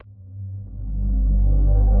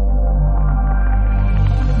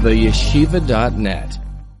theyeshiva.net.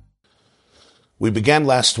 We began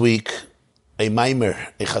last week a Maimer,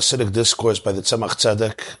 a Hasidic discourse by the Tzemach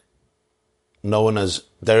Tzedek, known as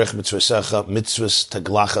Derech Mitzvasecha, Mitzvahs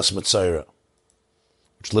Teglachas Mitzayra,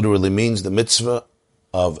 which literally means the mitzvah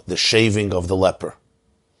of the shaving of the leper,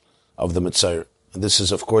 of the Mitzayra. And this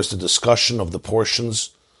is, of course, the discussion of the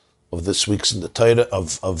portions of this week's in the Torah,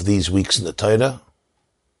 of these weeks in the Torah,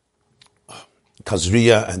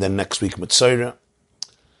 Kazriya, and then next week Mitzayra.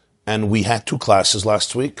 And we had two classes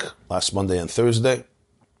last week, last Monday and Thursday.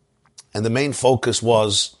 And the main focus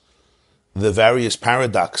was the various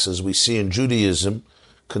paradoxes we see in Judaism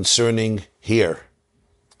concerning here,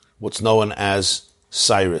 what's known as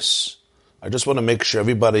Cyrus. I just want to make sure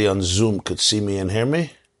everybody on Zoom could see me and hear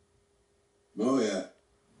me. Oh, yeah.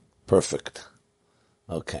 Perfect.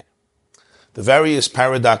 Okay. The various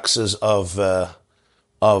paradoxes of the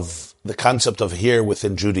concept of here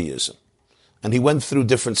within Judaism. And he went through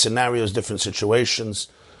different scenarios, different situations,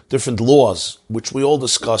 different laws, which we all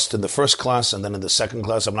discussed in the first class and then in the second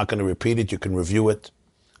class. I'm not going to repeat it. You can review it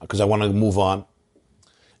because I want to move on.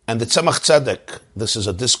 And the Tzemach Tzedek, this is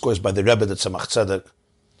a discourse by the Rebbe, the Tzemach Tzedek,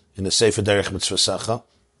 in the Sefer Derech Mitzvasecha,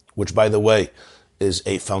 which, by the way, is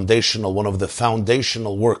one of the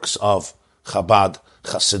foundational works of Chabad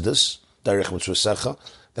Chassidus, Derech Mitzvasecha,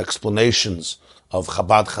 the explanations of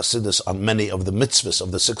Chabad Chassidus on many of the mitzvahs,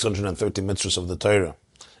 of the 630 mitzvahs of the Torah,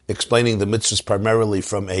 explaining the mitzvahs primarily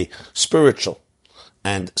from a spiritual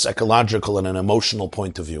and psychological and an emotional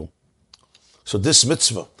point of view. So this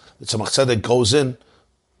mitzvah, the Tzemach Tzedek goes in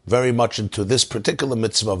very much into this particular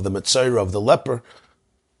mitzvah of the Mitzayra, of the leper,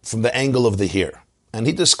 from the angle of the hair. And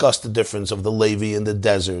he discussed the difference of the Levi in the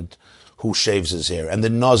desert who shaves his hair, and the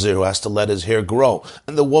Nazir who has to let his hair grow,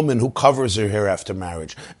 and the woman who covers her hair after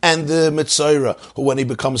marriage, and the Mitzayra who, when he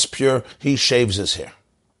becomes pure, he shaves his hair.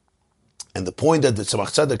 And the point that the Tzemach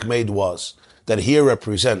Tzedek made was that hair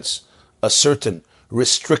represents a certain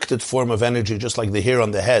restricted form of energy, just like the hair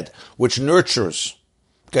on the head, which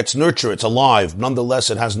gets nurture, it's alive.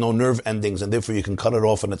 Nonetheless, it has no nerve endings, and therefore you can cut it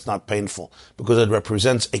off and it's not painful, because it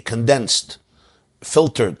represents a condensed,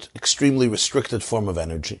 filtered, extremely restricted form of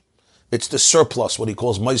energy. It's the surplus, what he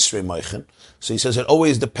calls Maisrei Meichen. So he says it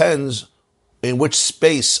always depends in which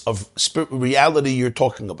space of reality you're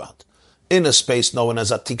talking about. In a space known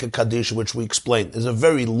as Atika Kaddish, which we explained, is a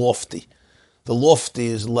very lofty. The lofty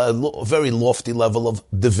is a very lofty level of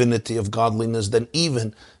divinity, of godliness. Then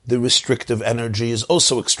even the restrictive energy is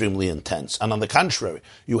also extremely intense. And on the contrary,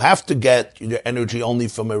 you have to get your energy only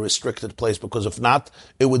from a restricted place, because if not,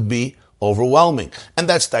 it would be overwhelming. And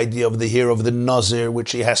that's the idea of the hair of the Nazir,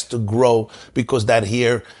 which he has to grow, because that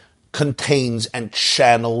hair contains and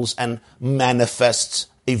channels and manifests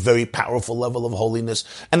a very powerful level of holiness.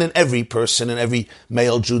 And in every person, in every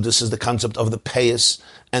male Jew, this is the concept of the payas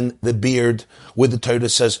and the beard, where the Torah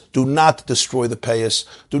says, do not destroy the payas,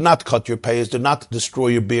 do not cut your payas, do not destroy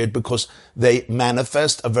your beard, because they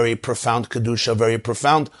manifest a very profound kedusha, a very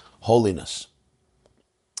profound holiness.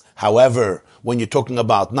 However, when you're talking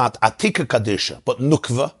about not Atika Kadisha, but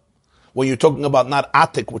Nukva, when you're talking about not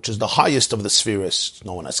Atik, which is the highest of the spheres,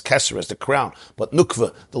 known as Keser, as the crown, but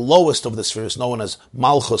Nukva, the lowest of the spheres, known as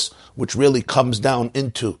Malchus, which really comes down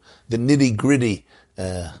into the nitty-gritty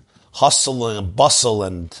hustle and bustle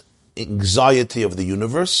and anxiety of the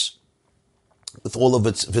universe, with all of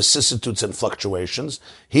its vicissitudes and fluctuations.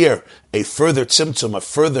 Here, a further tzimtzum, a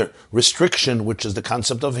further restriction, which is the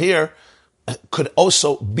concept of here, could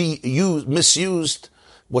also be misused,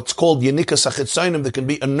 what's called Yenikas HaChitzayim, that can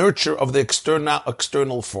be a nurture of the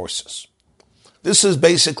external forces. This is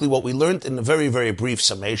basically what we learned in a very, very brief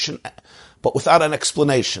summation, but without an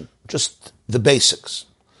explanation, just the basics.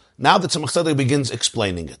 Now the Tzemach Tzedek begins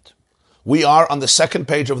explaining it. We are on the second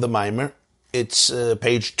page of the Maimer. It's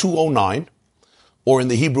page 209, or in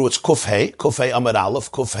the Hebrew it's Kuf Hey Amar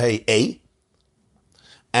Aleph, Kuf Hey A.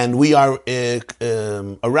 And we are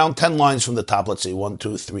around 10 lines from the top. Let's see, 1,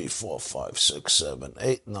 2, 3, 4, 5, 6, 7,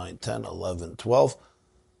 8, 9, 10, 11, 12.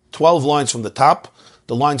 12 lines from the top.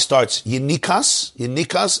 The line starts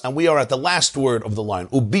Yinikas, and we are at the last word of the line.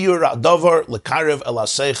 Ubiyur hadavar lekarev el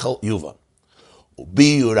haseichel yuvan.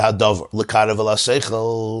 Ubiyur hadavar lekarev el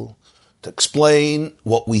haseichel. To explain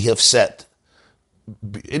what we have said.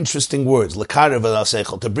 Interesting words. Lekarev el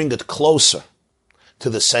haseichel. To bring it closer to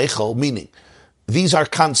the seichel, meaning these are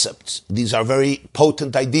concepts. These are very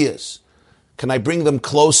potent ideas. Can I bring them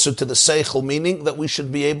closer to the seichel, meaning that we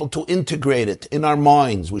should be able to integrate it in our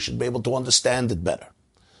minds. We should be able to understand it better.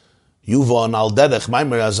 Yuvan al derech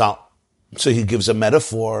maimer azal. So he gives a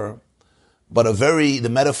metaphor, but the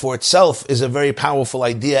metaphor itself is a very powerful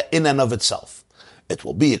idea in and of itself. It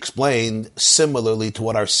will be explained similarly to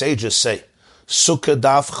what our sages say. Sukkah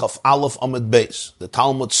Daf Chaf Aleph Amud Beis, the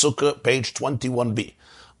Talmud Sukkah, page 21b.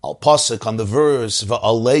 Al Pasuk on the verse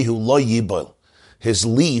Va'alehu lo yiboil. His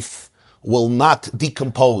leaf will not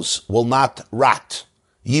decompose, will not rot.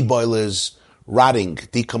 Yiboil is rotting,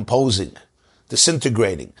 decomposing,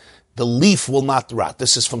 disintegrating. The leaf will not rot.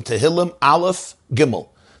 This is from Tehillim Aleph Gimel.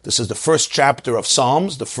 This is the first chapter of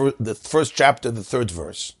Psalms, the first chapter, the third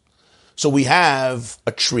verse. So we have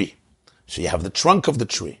a tree. So you have the trunk of the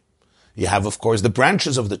tree. You have, of course, the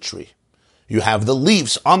branches of the tree. You have the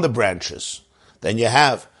leaves on the branches. Then you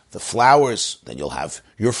have the flowers. Then you'll have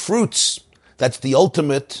your fruits. That's the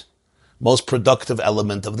ultimate, most productive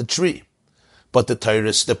element of the tree. But the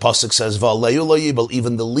pasuk says, "Va'aleyu lo yibel,"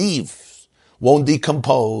 even the leaves won't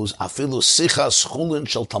decompose. Afilu sichas chulin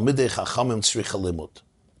shel talmidei chachamim tzricha limud.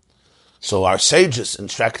 So our sages in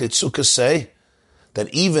Tractate Sukkah say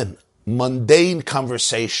that even mundane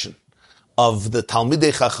conversation of the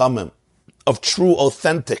Talmidei Chachamim, of true,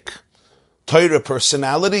 authentic Torah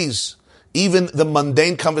personalities, even the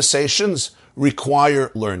mundane conversations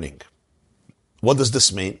require learning. What does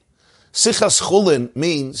this mean? Sichas Chulin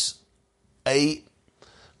means a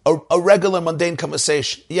regular mundane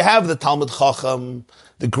conversation. You have the Talmid Chacham,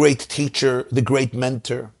 the great teacher, the great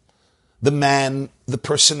mentor, the man, the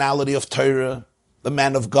personality of Torah, the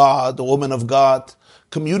man of God, the woman of God,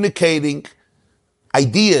 communicating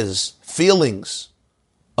ideas, feelings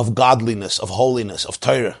of godliness, of holiness, of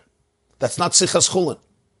Torah. That's not Sichas Chulin.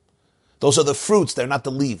 Those are the fruits, they're not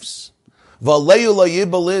the leaves. Va'aleyu lo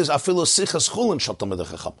yibel is afilu Sichas Chulin shel talmidei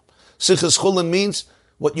chacham. Sichas Chulin means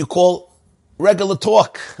what you call regular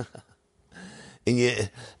talk.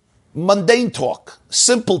 Mundane talk,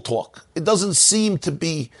 simple talk. It doesn't seem to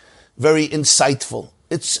be very insightful.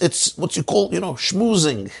 It's what you call,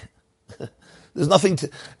 schmoozing. There's nothing to,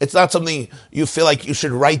 it's not something you feel like you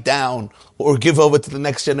should write down or give over to the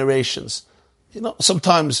next generations.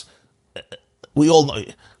 Sometimes we all know,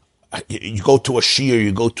 you go to a shiur,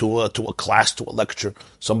 you go to a class, to a lecture,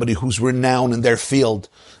 somebody who's renowned in their field,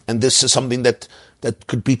 and this is something that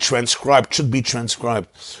could be transcribed, should be transcribed,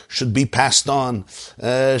 should be passed on,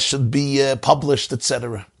 should be published,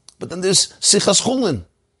 etc. But then there's Sichas Chulin.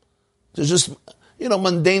 There's just,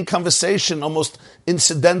 mundane conversation, almost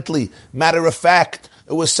incidentally, matter of fact.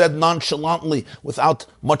 It was said nonchalantly, without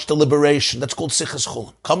much deliberation. That's called Sichas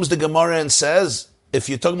Chulin. Comes the Gemara and says, if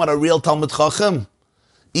you're talking about a real Talmid Chacham,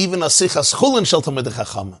 even a Sichas Chulin shel Talmidei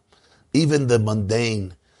Chacham, even the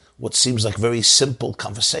mundane, what seems like very simple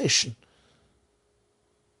conversation,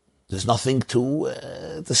 there's nothing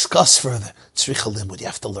to discuss further. Tzricha limud, you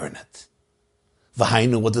have to learn it.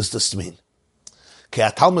 V'hainu, what does this mean?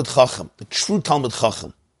 Talmid Chacham, the true Talmid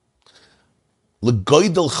Chacham,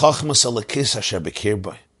 legoidel chachmas alakis asher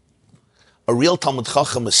bekirbai. A real Talmid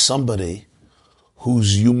Chacham is somebody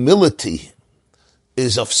whose humility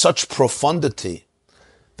is of such profundity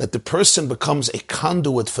that the person becomes a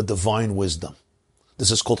conduit for divine wisdom.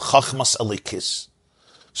 This is called chachmas alakis.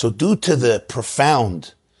 So due to the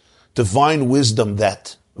profound divine wisdom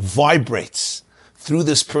that vibrates through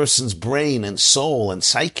this person's brain and soul and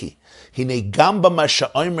psyche, even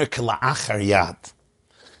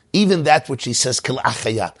that which he says,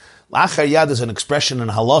 La'achar yad. La'achar yad is an expression in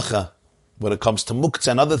halacha, when it comes to muktzah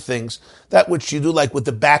and other things, that which you do like with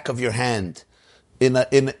the back of your hand, in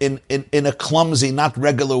a clumsy, not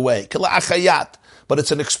regular way. La'achar yad. But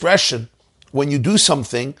it's an expression, when you do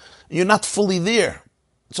something, you're not fully there.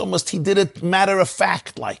 It's almost, he did it matter of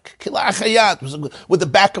fact, like, La'achar yad, with the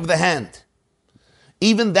back of the hand.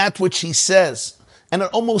 Even that which he says, and it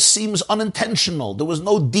almost seems unintentional. There was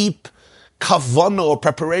no deep kavanah or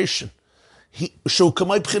preparation.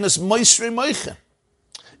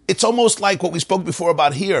 It's almost like what we spoke before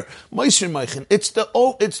about here. It's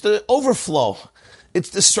the overflow. It's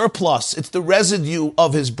the surplus. It's the residue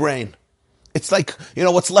of his brain. It's like,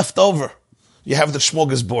 what's left over. You have the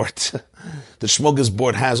smorgasbord. The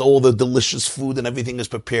smorgasbord has all the delicious food and everything is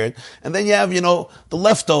prepared. And then you have, the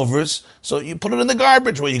leftovers. So you put it in the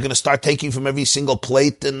garbage where you're going to start taking from every single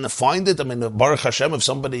plate and find it. I mean, Baruch Hashem, if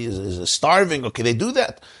somebody is starving, okay, they do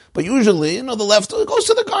that. But usually, the leftover goes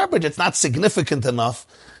to the garbage. It's not significant enough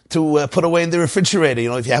to put away in the refrigerator.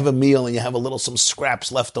 If you have a meal and you have some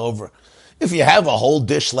scraps left over. If you have a whole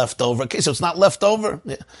dish left over, okay, so it's not left over.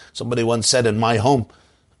 Yeah. Somebody once said in my home,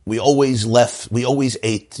 we always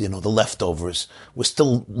ate, the leftovers. We're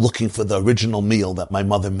still looking for the original meal that my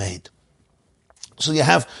mother made. So you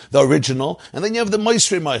have the original, and then you have the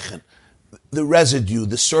moisri meichen, the residue,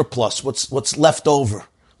 the surplus, what's left over.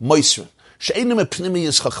 Moisri.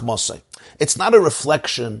 It's not a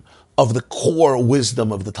reflection of the core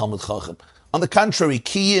wisdom of the Talmid Chacham. On the contrary,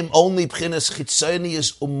 kiyim only b'chinas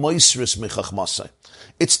chitzonius u'moisris michachmasai.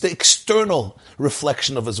 It's the external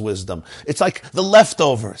reflection of his wisdom. It's like the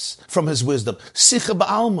leftovers from his wisdom. Sicha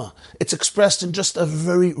ba'alma. It's expressed in just a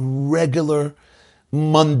very regular,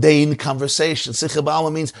 mundane conversation. Sicha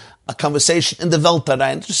ba'alma means a conversation in the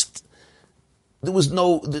Weltarein. Just,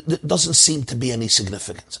 there doesn't seem to be any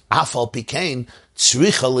significance. Afal pikein,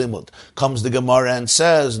 tzricha limud. Comes the Gemara and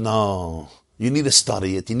says, no, you need to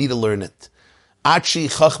study it, you need to learn it. Achi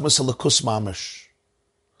chachmas alakus mamash.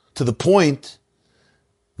 To the point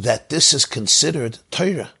that this is considered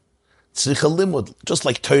Torah. Tzricha limud. Just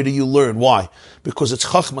like Torah you learn. Why? Because it's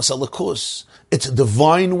chachmas alakus. It's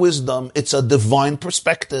divine wisdom. It's a divine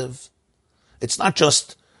perspective. It's not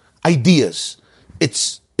just ideas.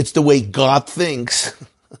 It's the way God thinks.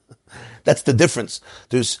 That's the difference.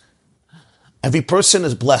 Every person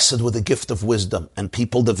is blessed with a gift of wisdom, and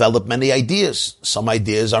people develop many ideas. Some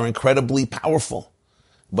ideas are incredibly powerful.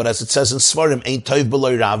 But as it says in Svarim, Ein toiv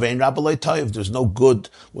b'loi rav, ein ra b'loi toiv. There's no good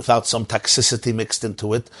without some toxicity mixed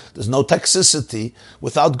into it. There's no toxicity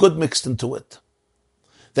without good mixed into it.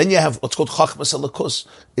 Then you have what's called chachmas alakus.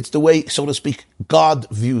 It's the way, so to speak, God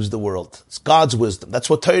views the world. It's God's wisdom. That's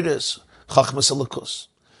what Torah is. Chachmas alakus.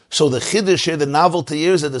 So the chiddush here, the novelty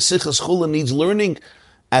is that the Sichas Chula needs learning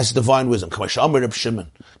as divine wisdom. Kamasham Reb Shimon,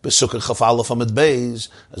 Besukkah Chaf Aleph Amid Beis,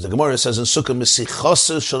 as the Gemara says in Sukkah,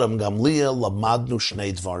 Mesichasa Shalom Gamliel Lamadnu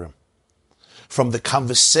Shnei Dvarim. From the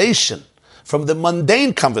conversation, from the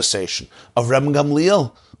mundane conversation of Reb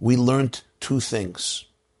Gamliel, we learned two things.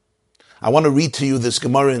 I want to read to you this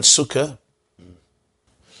Gemara in Sukkah,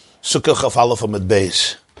 Sukkah Chaf Aleph Amid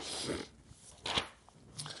Beis.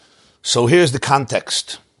 So here's the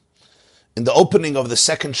context. In the opening of the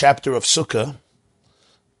second chapter of Sukkah,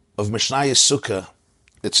 of Mishnayos Sukkah,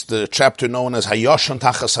 it's the chapter known as Hayoshan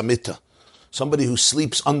Tachas Hamita. Somebody who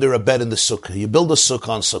sleeps under a bed in the Sukkah. You build a Sukkah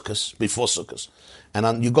on Sukkahs, before Sukkahs,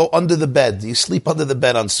 and you go under the bed. You sleep under the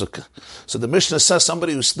bed on Sukkah. So the Mishnah says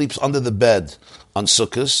somebody who sleeps under the bed on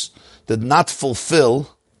Sukkahs did not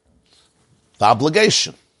fulfill the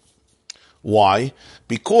obligation. Why?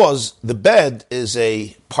 Because the bed is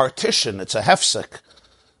a partition, it's a hefsek,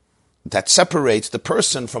 that separates the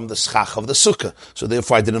person from the schach of the sukkah. So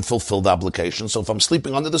therefore I didn't fulfill the obligation. So if I'm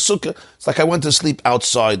sleeping under the sukkah, it's like I went to sleep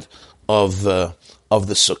outside of the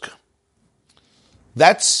sukkah.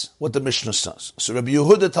 That's what the Mishnah says. So Rabbi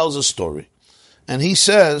Yehuda tells a story, and he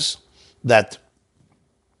says that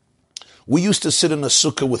we used to sit in a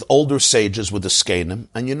sukkah with older sages with the skenim,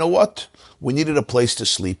 and you know what? We needed a place to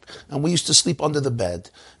sleep, and we used to sleep under the bed.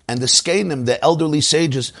 And the skenim, the elderly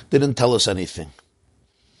sages, didn't tell us anything.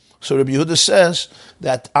 So Rabbi Yehuda says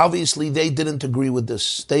that obviously they didn't agree with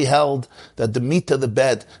this. They held that the meat of the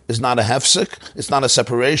bed is not a hefsek, it's not a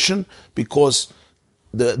separation, because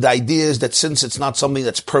the idea is that since it's not something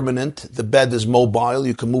that's permanent, the bed is mobile,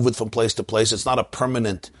 you can move it from place to place, it's not a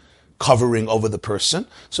permanent covering over the person,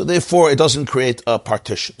 so therefore it doesn't create a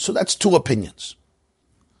partition. So that's two opinions.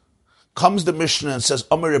 Comes the Mishnah and says,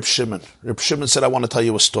 Amar Reb Shimon. Reb Shimon said, I want to tell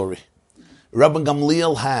you a story. Rabbi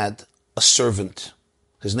Gamliel had a servant.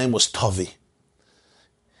 His name was Tavi.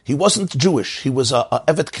 He wasn't Jewish. He was a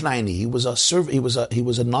Evet Knaini. He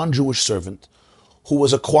was a non-Jewish servant who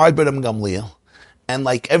was acquired by Rabbi Gamliel. And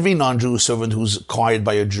like every non-Jewish servant who's acquired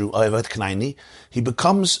by a Jew, Evet Knaini, he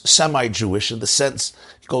becomes semi-Jewish in the sense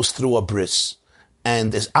he goes through a bris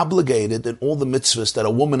and is obligated in all the mitzvahs that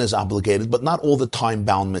a woman is obligated, but not all the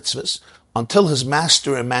time-bound mitzvahs, until his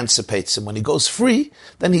master emancipates him. When he goes free,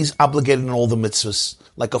 then he's obligated in all the mitzvahs,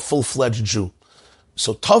 like a full-fledged Jew.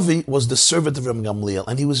 So Tavi was the servant of Rabbi Gamliel,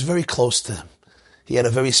 and he was very close to him. He had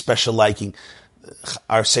a very special liking.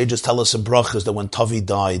 Our sages tell us in brachas that when Tavi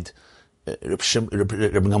died, Rabbi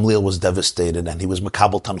Gamliel was devastated, and he was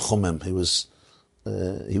makabel tanchumim.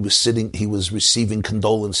 He was receiving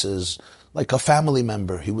condolences like a family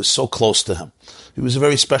member. He was so close to him. He was a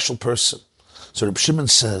very special person. So Rabbi Shimon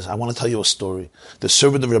says, I want to tell you a story. The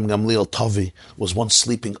servant of Rabbi Gamliel, Tavi, was once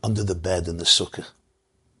sleeping under the bed in the sukkah.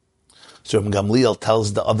 So Rabbi Gamliel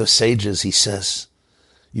tells the other sages, he says,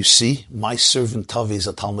 you see, my servant Tavi is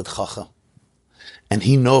a Talmid Chacham. And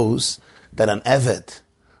he knows that an Eved,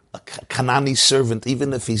 a Kanani servant,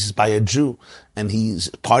 even if he's by a Jew and he's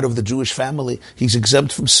part of the Jewish family, he's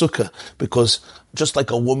exempt from Sukkah, because just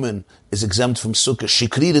like a woman is exempt from Sukkah, she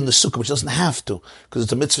could eat in the Sukkah, but she doesn't have to, because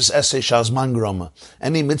it's a mitzvah essay shazman grama.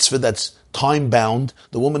 Any mitzvah that's time-bound,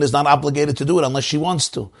 the woman is not obligated to do it unless she wants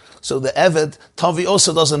to. So the Eved, Tavi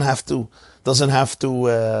also doesn't have to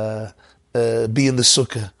be in the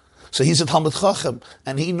Sukkah. So he's a Talmid Chacham,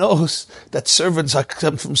 and he knows that servants are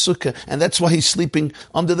exempt from Sukkah, and that's why he's sleeping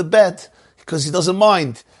under the bed, because he doesn't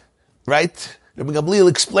mind. right? Rabbi Gamliel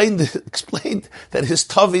explained that his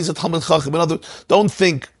Tavi is a Talmud Chacham. In other words, don't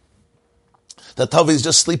think that Tavi is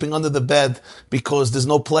just sleeping under the bed because there's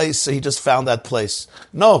no place, so he just found that place.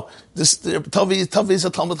 No, Tavi is a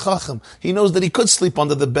Talmud Chacham. He knows that he could sleep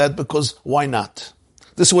under the bed because why not?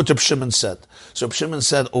 This is what Reb Shimon said. So Reb Shimon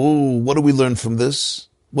said, what do we learn from this?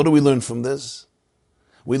 What do we learn from this?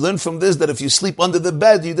 We learn from this that if you sleep under the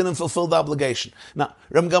bed, you didn't fulfill the obligation. Now,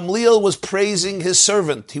 Reb Gamliel was praising his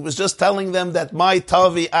servant. He was just telling them that my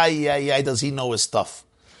Tavi, does he know his stuff.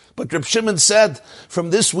 But Reb Shimon said,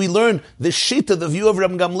 from this we learn the shita, the view of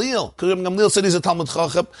Reb Gamliel. Because Reb Gamliel said he's a Talmud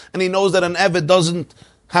Chacham, and he knows that an Eved doesn't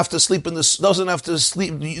have to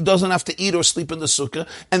eat or sleep in the sukkah,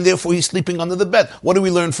 and therefore he's sleeping under the bed. What do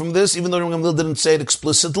we learn from this? Even though Reb Gamliel didn't say it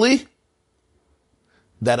explicitly,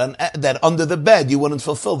 that under the bed you wouldn't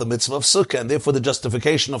fulfill the mitzvah of sukkah, and therefore the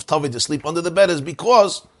justification of Tavi to sleep under the bed is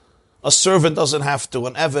because a servant doesn't have to,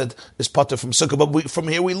 an Eved is patur from sukkah. But from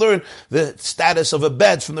here we learn the status of a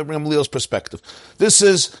bed from the Gamliel's perspective. This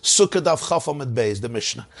is Sukkah Daf Chaf Amud Beis, the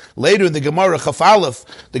Mishnah. Later in the Gemara Chaf Aleph,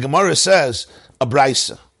 the Gemara says a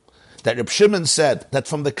brisa that Reb Shimon said that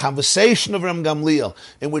from the conversation of Reb Gamliel,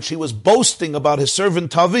 in which he was boasting about his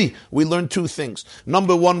servant Tavi, we learn two things.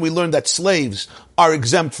 Number one, we learn that slaves are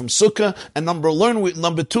exempt from sukkah, and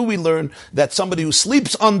number two, we learn that somebody who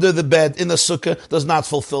sleeps under the bed in the sukkah does not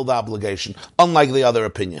fulfill the obligation, unlike the other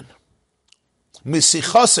opinion.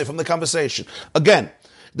 Misichase, from the conversation. Again,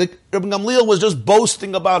 Reb Gamliel was just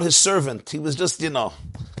boasting about his servant. He was just,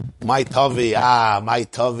 my Tavi,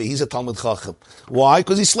 he's a Talmud Chacham. Why?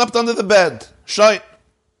 Because he slept under the bed. Shite.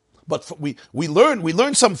 But we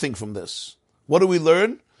learn something from this. What do we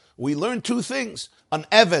learn? We learn two things. An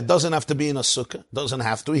Eved doesn't have to be in a sukkah. Doesn't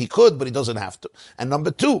have to. He could, but he doesn't have to. And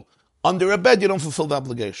number two, under a bed, you don't fulfill the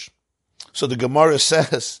obligation. So the Gemara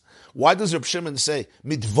says, why does Reb Shimon say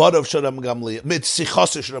mitvadav shel Reb Gamliel,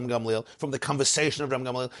 mitzichos shel Reb Gamliel, from the conversation of Reb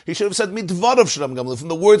Gamliel? He should have said mitvadav shel Reb Gamliel, from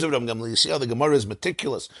the words of Reb Gamliel. You see how the Gemara is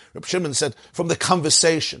meticulous. Reb Shimon said from the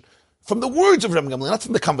conversation, from the words of Reb Gamliel, not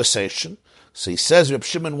from the conversation. So he says Reb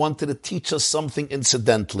Shimon wanted to teach us something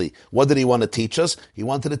incidentally. What did he want to teach us? He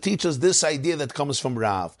wanted to teach us this idea that comes from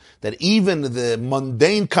Rav, that even the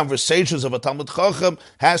mundane conversations of a Talmud Chacham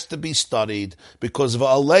has to be studied, because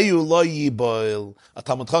v'aleyu lo yiboil. A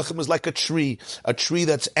Talmud Chacham is like a tree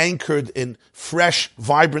that's anchored in fresh,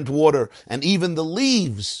 vibrant water, and even the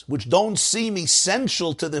leaves, which don't seem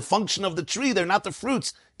essential to the function of the tree, they're not the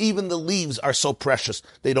fruits. Even the leaves are so precious,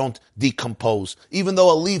 they don't decompose. Even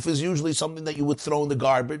though a leaf is usually something that you would throw in the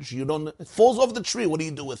garbage, it falls off the tree, what do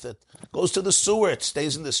you do with it? It goes to the sewer, it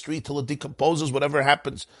stays in the street till it decomposes, whatever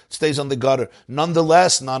happens, it stays on the gutter.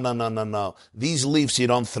 Nonetheless, no. These leaves you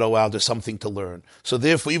don't throw out, there's something to learn. So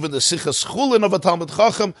therefore, even the Sichas Chulin of a Talmud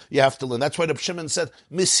Chacham, you have to learn. That's why Reb Shimon said,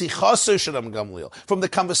 Misichase shel Reb Gamliel, from the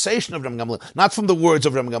conversation of Reb Gamliel, not from the words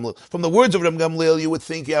of Reb Gamliel. From the words of Reb Gamliel, you would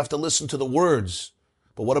think you have to listen to the words.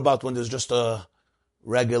 But what about when there's just a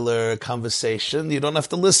regular conversation? You don't have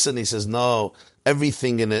to listen. He says, no,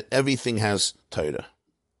 everything in it, everything has Torah.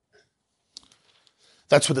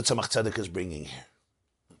 That's what the Tzemach Tzedek is bringing here.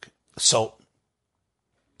 Okay. So,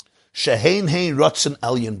 Shehein hein rotzen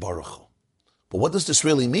elyon baruch hu. But what does this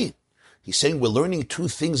really mean? He's saying we're learning two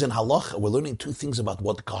things in halacha. We're learning two things about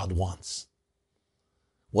what God wants.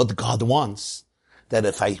 What God wants, that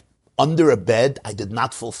if under a bed, I did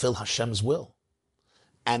not fulfill Hashem's will.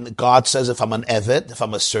 And God says if I'm an Eved, if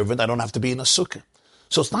I'm a servant, I don't have to be in a sukkah.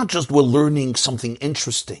 So it's not just we're learning something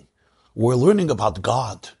interesting. We're learning about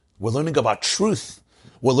God. We're learning about truth.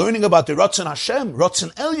 We're learning about the Ratzon Hashem,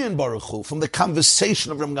 Ratzon Elyon Baruch Hu, from the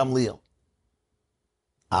conversation of Reb Gamliel.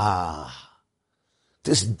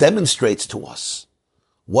 This demonstrates to us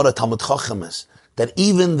what a Talmud Chacham is. That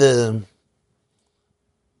even the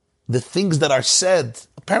things that are said,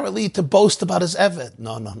 apparently to boast about his Eved.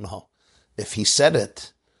 No. If he said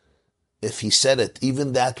it,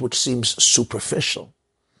 even that which seems superficial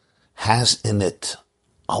has in it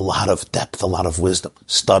a lot of depth, a lot of wisdom.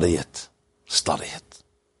 Study it.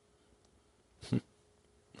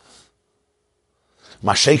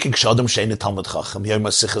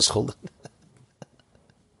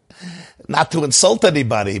 Not to insult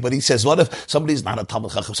anybody, but he says, what if somebody's not a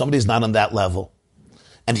Talmud Chacham, somebody's not on that level,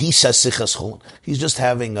 and he says Sichas Chulin, he's just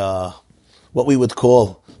having what we would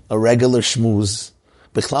call a regular shmooze.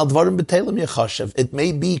 It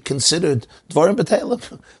may be considered Dvarim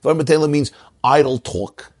B'Teilim. Dvarim B'Teilim means idle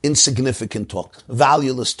talk, insignificant talk,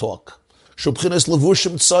 valueless talk.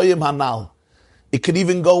 It could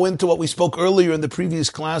even go into what we spoke earlier in the previous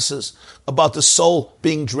classes about the soul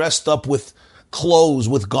being dressed up with clothes,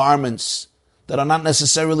 with garments that are not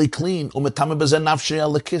necessarily clean, and it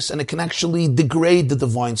can actually degrade the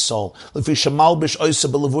divine soul. Words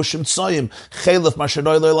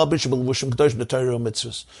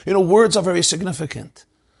are very significant.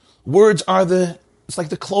 Words are it's like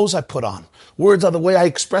the clothes I put on. Words are the way I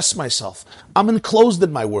express myself. I'm enclosed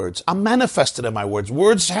in my words. I'm manifested in my words.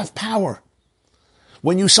 Words have power.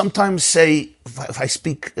 When you sometimes say,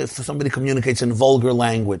 if somebody communicates in vulgar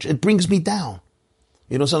language, it brings me down.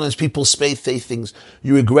 Sometimes people say things,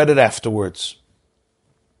 you regret it afterwards.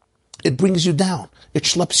 It brings you down. It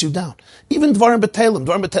schleps you down. Even Dvarim B'Telem.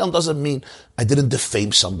 Dvarim B'Telem doesn't mean I didn't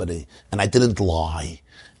defame somebody, and I didn't lie,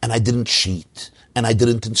 and I didn't cheat, and I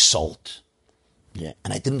didn't insult. Yeah,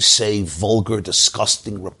 and I didn't say vulgar,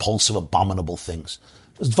 disgusting, repulsive, abominable things.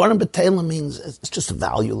 Dvarim B'Telem means it's just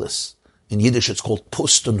valueless. In Yiddish, it's called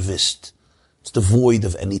Pust und Vist. It's devoid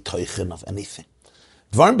of any teichen, of anything.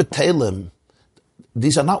 Dvarim B'Telem,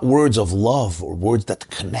 these are not words of love or words that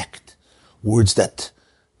connect, words that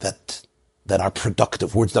are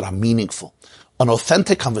productive, words that are meaningful. An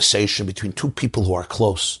authentic conversation between two people who are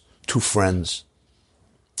close, two friends,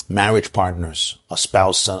 marriage partners, a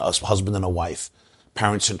spouse, a husband and a wife,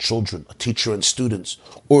 parents and children, a teacher and students,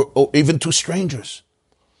 or even two strangers.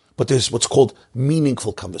 But there's what's called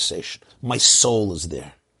meaningful conversation. My soul is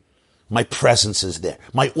there. My presence is there.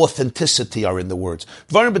 My authenticity are in the words.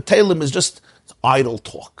 Dvarim B'Telem is just idle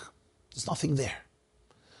talk. There's nothing there.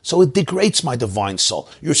 So it degrades my divine soul.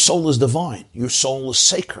 Your soul is divine. Your soul is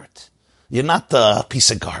sacred. You're not a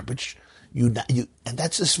piece of garbage. And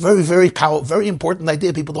that's this very, very very important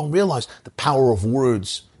idea. People don't realize the power of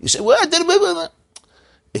words. You say, well, it's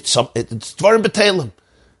Dvarim B'Telem.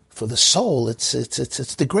 For the soul,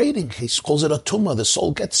 it's degrading. He calls it a tumah. The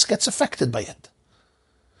soul gets affected by it.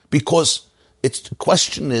 Because the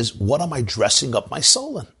question is, what am I dressing up my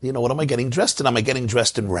soul in? What am I getting dressed in? Am I getting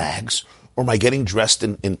dressed in rags? Or am I getting dressed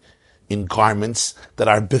in garments that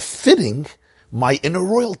are befitting my inner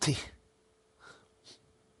royalty?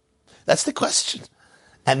 That's the question.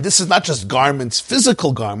 And this is not just garments,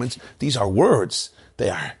 physical garments. These are words.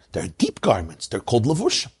 They're deep garments. They're called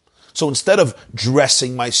levushim. So instead of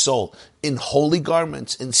dressing my soul in holy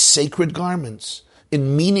garments, in sacred garments,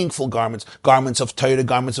 in meaningful garments, garments of Torah,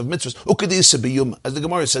 garments of mitzvahs, as the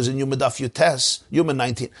Gemara says in Yuma Daf Yutes, Yuma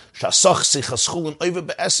 19,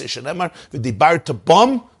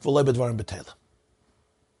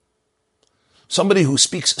 somebody who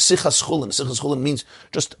speaks sichas chulin means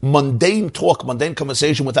just mundane talk, mundane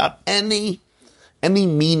conversation without any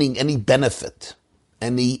meaning, any benefit,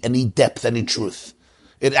 any depth, any truth.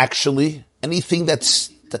 It actually, anything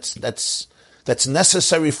that's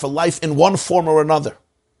necessary for life in one form or another.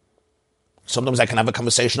 Sometimes I can have a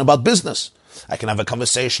conversation about business. I can have a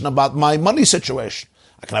conversation about my money situation.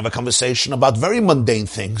 I can have a conversation about very mundane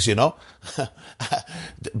things,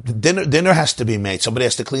 Dinner has to be made. Somebody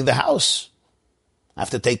has to clean the house. I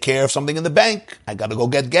have to take care of something in the bank. I got to go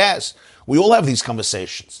get gas. We all have these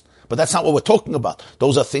conversations. But that's not what we're talking about.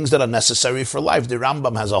 Those are things that are necessary for life. The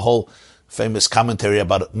Rambam has a whole famous commentary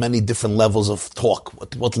about many different levels of talk.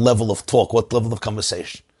 What level of talk, what level of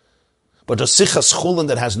conversation. But just sichas chulin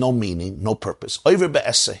that has no meaning, no purpose. Over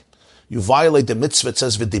be'eseh. You violate the mitzvah, it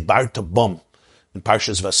says v'dibarta bum. In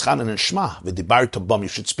Parshas Vaschan and in Shema, v'dibarta bum. You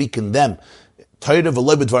should speak in them. Torah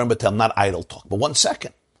v'lo b'dvarim b'tel, not idle talk. But 1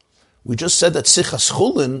 second. We just said that sichas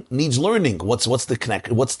chulin needs learning. What's the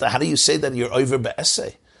connection? How do you say that you're over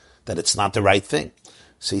be'eseh? That it's not the right thing?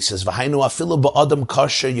 So he says, "V'hainu afilu ba'adam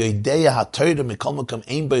kasher yodeya ha'torah mikol makom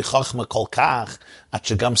ein boi chachma kol kach at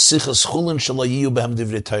shegam sichas chulin shelo yiyu behem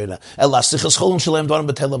divrei Torah ela sichas chulin shelo dvarim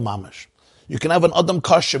b'telem mamash." You can have an adam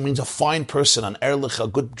kasher, means a fine person, an erlich, a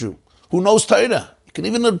good Jew, who knows Torah. You can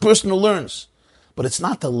even a person who learns, but it's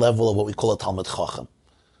not the level of what we call a Talmid Chacham.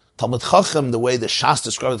 Talmid Chacham, the way the Shas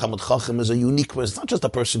describes Talmid Chacham, is a unique person. It's not just a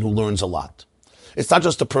person who learns a lot. It's not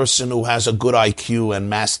just a person who has a good IQ and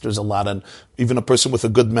masters a lot, and even a person with a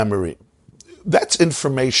good memory. That's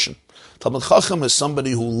information. Talmid Chacham is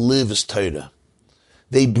somebody who lives Torah.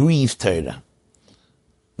 They breathe Torah.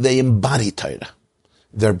 They embody Torah.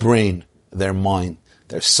 Their brain, their mind,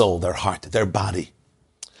 their soul, their heart, their body.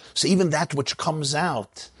 So even that which comes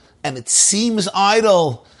out, and it seems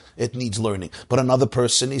idle, it needs learning. But another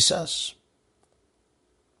person, he says,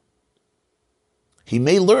 he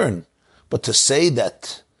may learn, but to say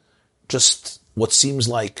that just what seems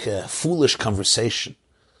like foolish conversation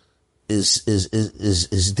is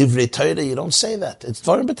divrei Torah, you don't say that. It's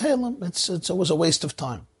dvarim b'telem. It's always a waste of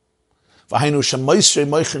time.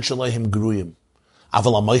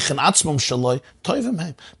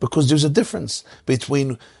 Because there's a difference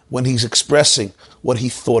between when he's expressing what he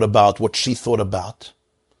thought about, what she thought about.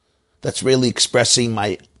 that's really expressing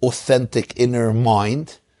my authentic inner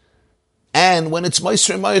mind. And when it's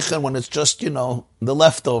Moisrei Moichen, when it's just, the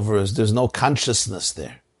leftovers, there's no consciousness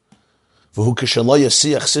there. When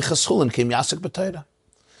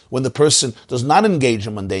the person does not engage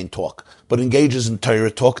in mundane talk, but engages in Torah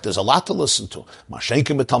talk, there's a lot to listen to.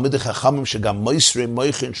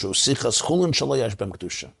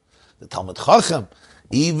 The Talmud Chacham,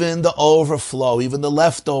 even the overflow, even the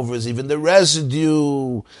leftovers, even the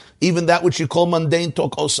residue, even that which you call mundane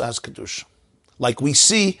talk also has Kedusha. Like we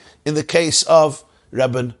see in the case of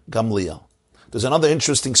Rabban Gamliel. There's another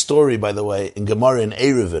interesting story, by the way, in Gemara in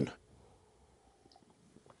Eruvin.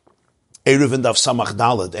 Eruvin Daf Samach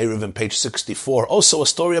Daled, Eruvin page 64. Also a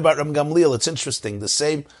story about Rabban Gamliel. It's interesting. The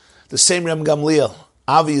same Rabban Gamliel.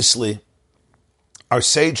 Obviously, our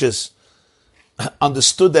sages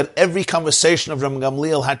understood that every conversation of Rabban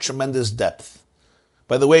Gamliel had tremendous depth.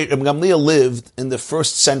 By the way, Rabban Gamliel lived in the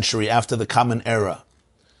 1st century after the Common Era.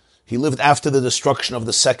 He lived after the destruction of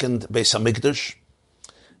the second Beis Hamikdash,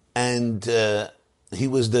 and he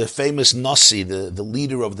was the famous Nasi, the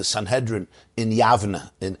leader of the Sanhedrin in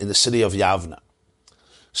Yavna, in the city of Yavna.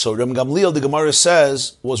 So Rabban Gamliel, the Gemara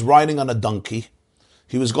says, was riding on a donkey.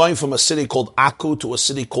 He was going from a city called Akku to a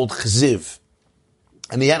city called Chziv.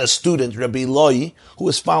 And he had a student, Rabbi Eloi, who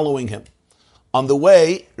was following him. On the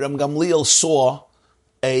way, Rabban Gamliel saw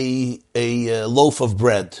a loaf of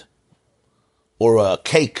bread, or a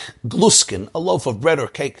cake, gluskin, a loaf of bread or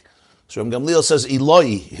cake. So Rabban Gamliel says,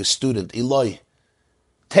 Eloi, his student, Eloi,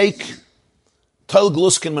 take Tol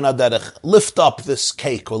Gluskin min haderech, lift up this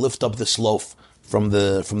cake or lift up this loaf from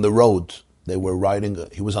the road. They were riding,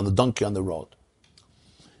 he was on the donkey on the road.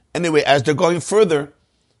 Anyway, as they're going further,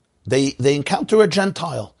 they encounter a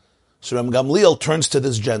Gentile. So Rabban Gamliel turns to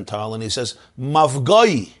this Gentile and he says,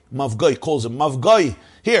 Mavgoi calls him, Mavgoi,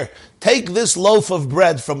 here, take this loaf of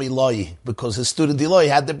bread from Eloi, because his student Eloi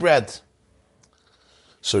had the bread.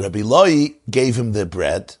 So Rabbi Eloi gave him the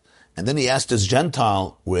bread, and then he asked this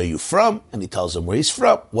Gentile, where are you from? And he tells him where he's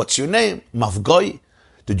from. What's your name? Mavgoi.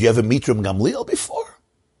 Did you ever meet Rabban Gamliel before?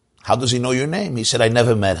 How does he know your name? He said, I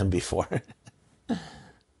never met him before.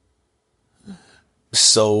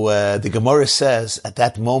 So the Gemara says, at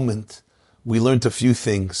that moment, we learned a few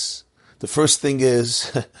things. The first thing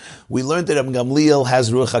is, we learned that Rabban Gamliel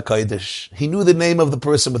has Ruach HaKodesh. He knew the name of the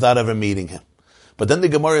person without ever meeting him. But then the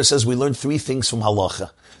Gemara says we learned 3 things from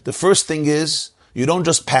halacha. The first thing is, you don't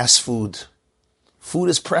just pass food. Food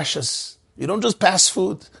is precious. You don't just pass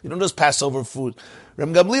food. You don't just pass over food.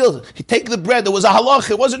 Rabban Gamliel, he take the bread. There was a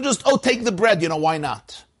halacha. It wasn't just, take the bread. Why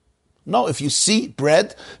not? No, if you see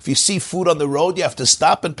bread, if you see food on the road, you have to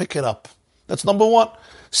stop and pick it up. That's number 1.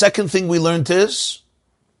 Second thing we learned is,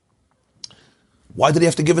 why did he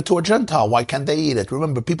have to give it to a Gentile? Why can't they eat it?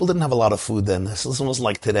 Remember, people didn't have a lot of food then. This was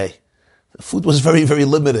like today. The food was very, very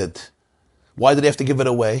limited. Why did he have to give it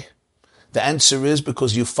away? The answer is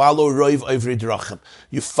because you follow Roiv Ovri Drachim.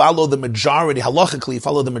 You follow the majority, halachically, you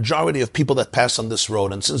follow the majority of people that pass on this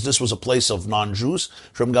road. And since this was a place of non-Jews,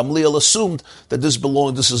 Rabban Gamliel assumed that this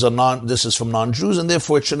is from non-Jews, and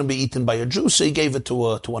therefore it shouldn't be eaten by a Jew, so he gave it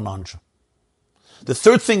to a non-Jew. The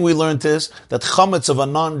third thing we learned is that chametz of a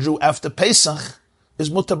non-Jew after Pesach is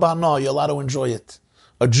mutar ba'ana. You're allowed to enjoy it.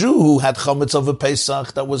 A Jew who had chametz of a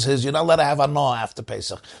Pesach, that was his, you're not allowed to have anah after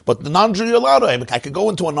Pesach. But the non-Jew, you're allowed to. I could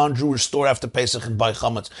go into a non-Jewish store after Pesach and buy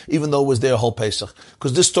chametz, even though it was their whole Pesach.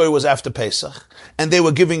 Because this story was after Pesach. And they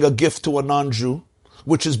were giving a gift to a non-Jew,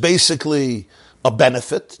 which is basically a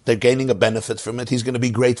benefit. They're gaining a benefit from it. He's going to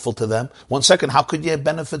be grateful to them. 1 second, how could you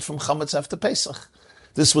benefit from chametz after Pesach?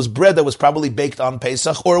 This was bread that was probably baked on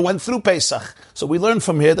Pesach or went through Pesach. So we learned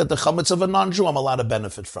from here that the chametz of a non-Jew I'm allowed to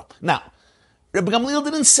benefit from. Now, Rabban Gamliel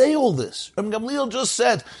didn't say all this. Rabban Gamliel just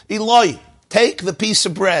said, Eloi, take the piece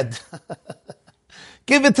of bread.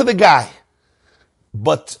 Give it to the guy.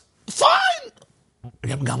 But fine.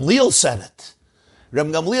 Rabban Gamliel said it.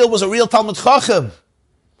 Rabban Gamliel was a real Talmud Chacham.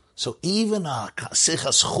 So even a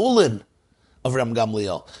Sichas Chulin of Rabban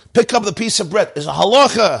Gamliel, pick up the piece of bread, is a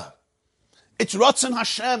halacha. It's Ratzon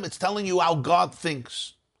Hashem. It's telling you how God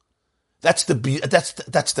thinks. That's the concept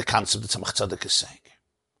that Tzemach Tzedek is saying.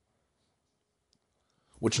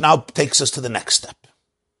 Which now takes us to the next step.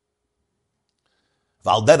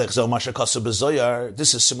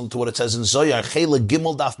 This is similar to what it says in Zoyar. Chele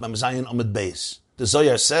Gimel Daf Mem Zayin Amud Beis. The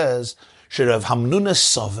Zoyar says, Sherav Hamnuna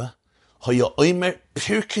Sava Hoya Oimer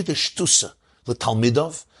Pirkei D'Shtusa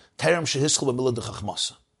LeTalmidov Terem Shehiskul B'Milad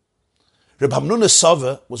D'Chachmasa. Reb Hamnuna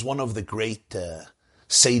Sava was one of the great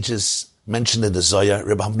sages mentioned in the Zoyar,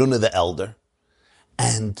 Reb Hamnuna the elder.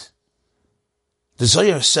 And the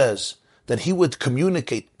Zoyar says that he would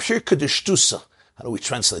communicate Pirkei D'Shtusa, how do we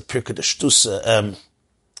translate Pirkei de Shtusa?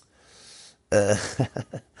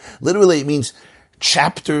 Literally, it means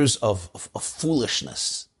chapters of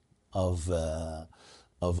foolishness, of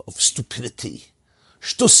stupidity.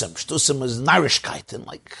 Shtusim is Narishkeit,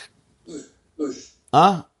 like,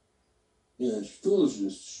 huh? Yeah,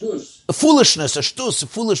 foolishness.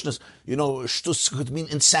 Foolishness. You know, shtus could mean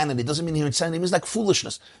insanity. It doesn't mean here insanity. It means like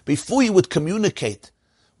foolishness. Before you would communicate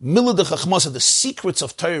Milad Chachmasa, the secrets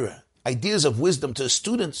of Torah, ideas of wisdom to the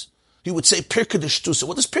students, he would say Pirkei de Shtusa.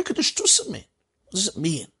 What does Pirkei de Shtusa mean? What does it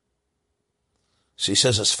mean? So he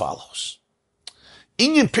says as follows.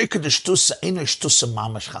 Inyan Pirkei de Shtusa eino Shtusa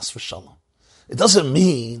mamash chas v'shalom. It doesn't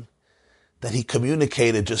mean that he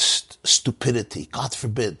communicated just stupidity. God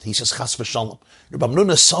forbid. He says chas v'shalom. Rabbi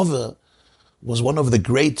Hamnuna Sova was one of the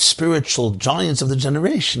great spiritual giants of the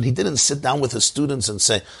generation. He didn't sit down with his students and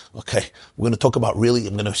say, okay, we're going to talk about I'm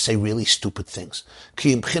going to say really stupid things.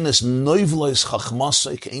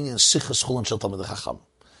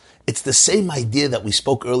 It's the same idea that we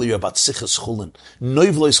spoke earlier about sichas chulin.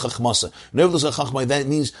 Noivlois chachmasa. Noivlois chachmasa, that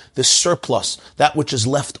means the surplus, that which is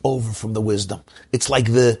left over from the wisdom. It's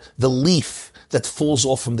like the leaf that falls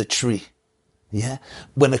off from the tree. Yeah?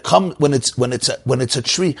 When it's a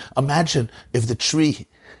tree, imagine if the tree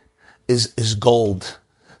is gold.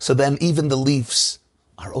 So then even the leaves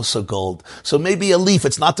are also gold. So maybe a leaf,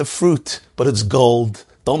 it's not the fruit, but it's gold.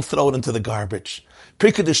 Don't throw it into the garbage.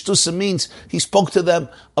 Pirkei de Shtusa means he spoke to them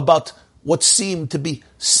about what seemed to be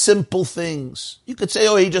simple things. You could say,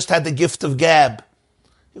 he just had the gift of gab.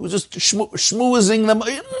 He was just shmuazing them.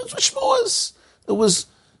 Shmuaz. It was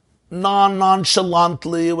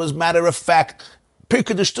nonchalantly. It was matter of fact.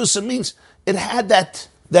 Pirkei de Shtusa means it had that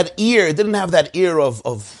ear. It didn't have that ear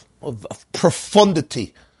of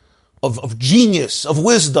profundity, of genius, of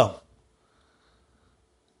wisdom.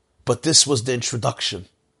 But this was the introduction.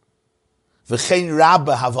 V'chein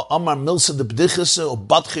Rabba hava amar milsa de b'dichase o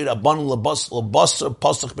batchi rabban l'basar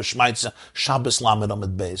pasach b'shmaitza Shabbos lamed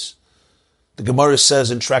amid beis. The Gemara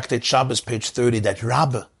says in Tractate Shabbos, page 30, that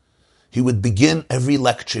Rabba, he would begin every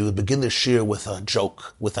lecture, he would begin the shir with a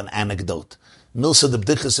joke, with an anecdote. Milsa de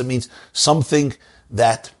b'dichase means something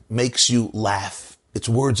that makes you laugh. It's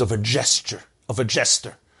words of a jester. O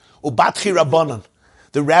batchi rabbanon.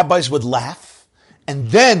 The rabbis would laugh, and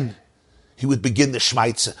then he would begin the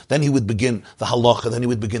shmaitza, then he would begin the halacha, then he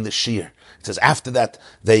would begin the shir. It says after that,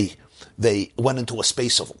 they went into a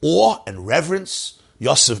space of awe and reverence.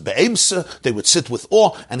 Yosef be'emsa, they would sit with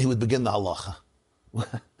awe, and he would begin the halacha.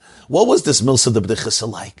 What was this milsa de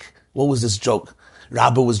b'dichasa like? What was this joke?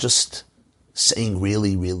 Rabbi was just saying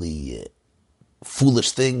really, really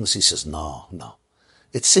foolish things. He says, no.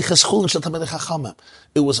 It's sichas chulin shel Talmidei Chachamim.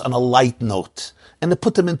 It was on a light note. And it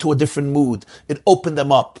put them into a different mood. It opened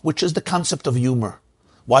them up, which is the concept of humor.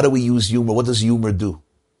 Why do we use humor? What does humor do?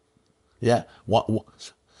 Yeah. What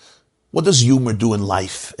does humor do in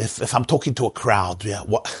life? If I'm talking to a crowd, yeah.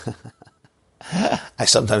 What? I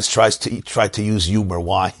sometimes try to use humor.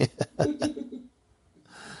 Why?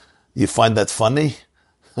 You find that funny?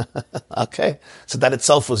 Okay. So that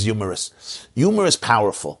itself was humorous. Humor is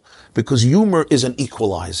powerful because humor is an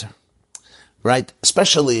equalizer. Right?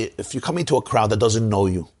 Especially if you're coming to a crowd that doesn't know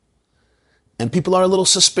you. And people are a little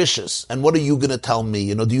suspicious. And what are you going to tell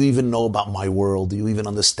me? Do you even know about my world? Do you even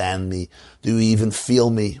understand me? Do you even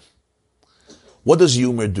feel me? What does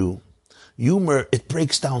humor do? Humor, it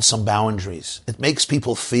breaks down some boundaries. It makes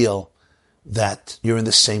people feel that you're in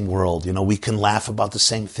the same world. We can laugh about the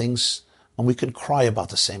same things and we can cry about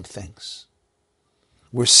the same things.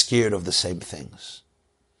 We're scared of the same things.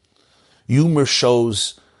 Humor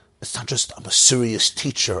shows it's not just I'm a serious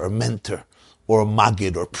teacher or mentor or a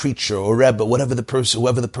maggid or preacher or rebbe, whoever the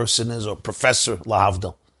person is, or professor,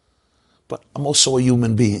 lahavdil. But I'm also a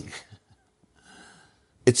human being.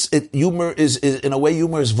 Humor is in a way,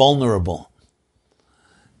 humor is vulnerable.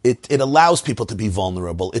 It allows people to be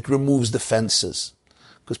vulnerable. It removes defenses.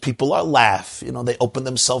 Because people laugh, they open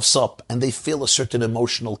themselves up and they feel a certain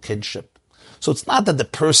emotional kinship. So it's not that the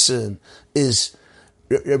person is,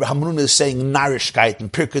 Rabbi Hamnuna is saying narishkeit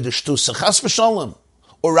and pirkei de shtusa chas v'shalom,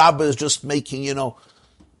 or Rabbi is just making,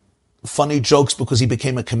 funny jokes because he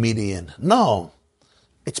became a comedian. No,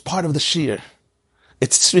 it's part of the shir.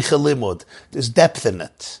 It's tzricha limud. There's depth in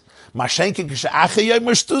it. Some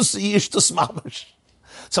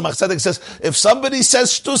Tzedek says, if somebody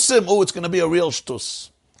says shtusim, it's going to be a real shtus.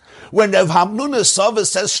 When Rav Hamnuna Sova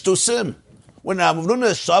says shtusim, when Rav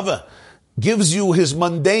Hamnuna Sova gives you his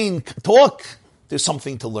mundane talk, there's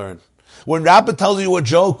something to learn. When Rabbi tells you a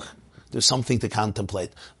joke, there's something to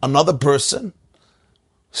contemplate. Another person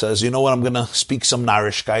says, I'm going to speak some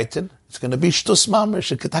narishkeiten. It's going to be shtus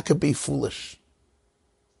mamish. That could be foolish.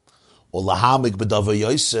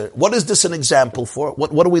 What is this an example for?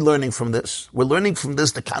 What are we learning from this? We're learning from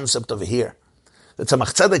this the concept of here. The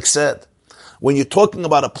Tzemach Tzedek said, when you're talking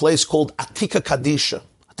about a place called Atika Kadisha,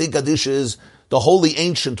 Atika Kadisha is the holy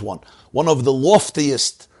ancient one of the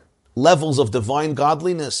loftiest levels of divine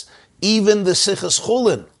godliness. Even the Sichas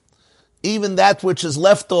Chulin, even that which is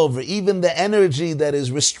left over, even the energy that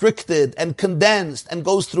is restricted and condensed and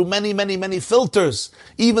goes through many, many, many filters,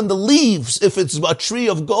 even the leaves, if it's a tree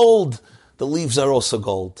of gold, the leaves are also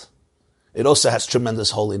gold. It also has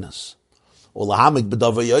tremendous holiness.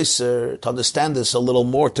 To understand this a little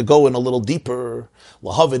more, to go in a little deeper, to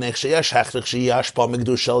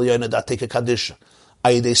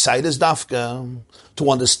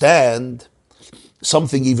understand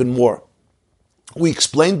something even more. We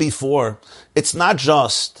explained before, it's not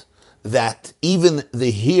just that even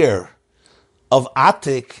the here of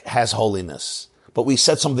Atik has holiness, but we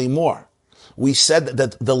said something more. We said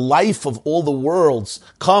that the life of all the worlds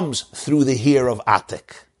comes through the here of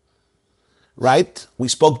Atik. Right? We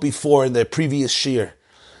spoke before in the previous shir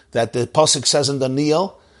that the Pasuk says in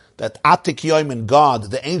Daniel that Atik Yoimin,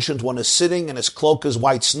 God, the Ancient One, is sitting and his cloak is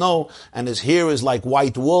white snow and his hair is like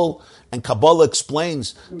white wool. And Kabbalah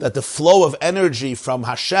explains that the flow of energy from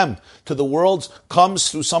Hashem to the worlds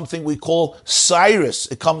comes through something we call Cyrus.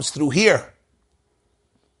 It comes through here.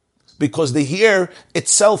 Because the here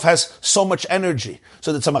itself has so much energy.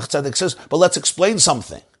 So the Tzemach Tzedek says, but let's explain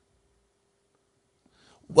something.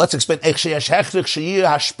 Let's explain why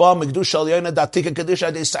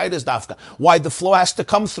the flow has to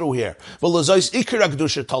come through here.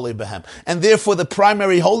 And therefore the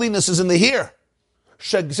primary holiness is in the here.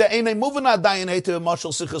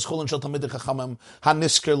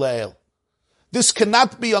 This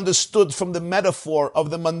cannot be understood from the metaphor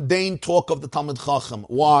of the mundane talk of the Talmid Chacham.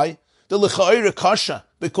 Why? The l'cha'ira kasha,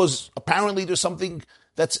 because apparently there's something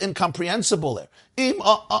that's incomprehensible there. It's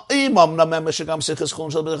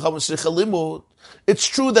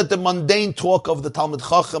true that the mundane talk of the Talmid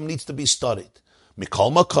Chacham needs to be studied.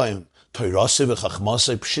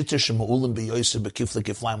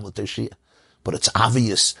 But it's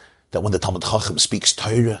obvious that when the Talmid Chacham speaks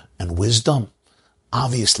Torah and wisdom,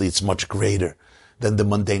 obviously it's much greater than the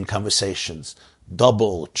mundane conversations.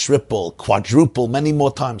 Double, triple, quadruple, many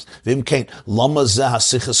more times. So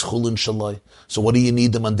what do you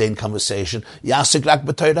need the mundane conversation?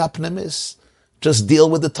 Just deal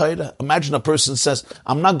with the Torah. Imagine a person says,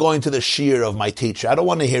 I'm not going to the shir of my teacher. I don't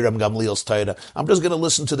want to hear Reb Gamliel's Torah. I'm just going to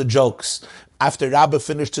listen to the jokes. After Rabbi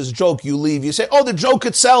finished his joke, you leave. You say, oh, the joke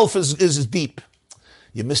itself is deep.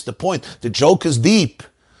 You missed the point. The joke is deep.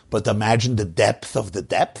 But imagine the depth of the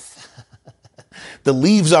depth. The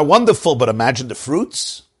leaves are wonderful, but imagine the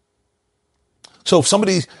fruits. So if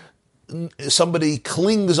somebody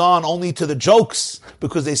clings on only to the jokes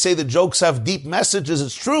because they say the jokes have deep messages,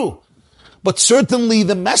 it's true. But certainly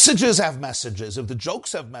the messages have messages. If the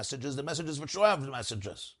jokes have messages, the messages for sure have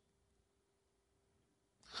messages.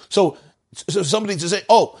 So somebody to say,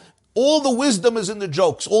 oh, all the wisdom is in the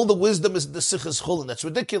jokes, all the wisdom is in the Sichas Chulin, that's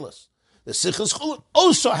ridiculous. The Sichas Chulin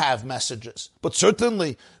also have messages, but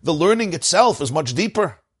certainly the learning itself is much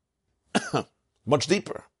deeper. Much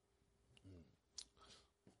deeper.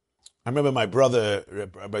 I remember my brother,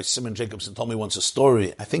 Rabbi Simon Jacobson, told me once a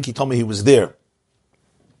story. I think he told me he was there.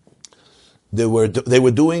 They were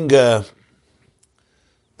doing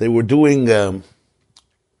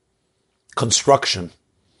construction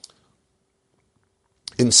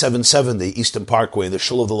in 770 Eastern Parkway, the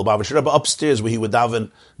Shul of the Lubavitcher Rebbe, upstairs where he would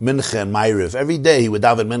daven Mincha and Ma'ariv. Every day he would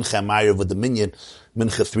daven Mincha and Ma'ariv with the minyan,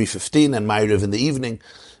 Mincha 3:15 and Ma'ariv in the evening,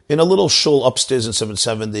 in a little shul upstairs in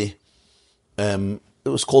 770. It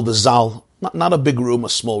was called the Zal, not a big room, a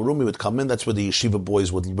small room. He would come in, that's where the yeshiva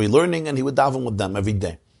boys would be learning, and he would daven with them every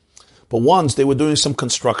day. But once they were doing some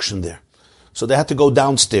construction there. So they had to go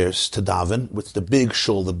downstairs to daven with the big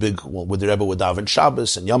shul, where the Rebbe would daven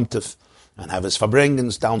Shabbos and Yom Tov, and have his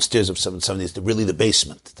Fabrengens downstairs of 770. It's really the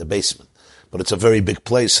basement. But it's a very big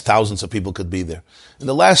place. Thousands of people could be there. In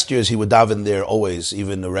the last years, he would daven there always,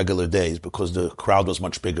 even the regular days, because the crowd was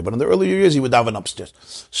much bigger. But in the earlier years, he would daven upstairs.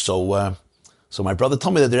 So my brother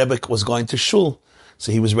told me that the Rebbe was going to shul.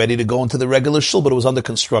 So he was ready to go into the regular shul, but it was under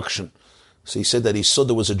construction. So he said that he saw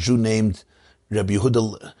there was a Jew named Rabbi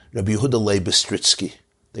Yehuda Leib Bistritsky.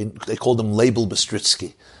 They called him Leibel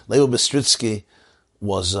Bistritsky. Leibel Bistritsky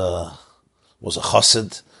was a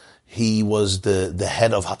chassid. He was the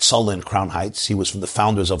head of Hatzalah in Crown Heights. He was from the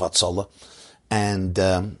founders of Hatzalah and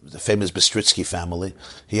the famous Bistritsky family.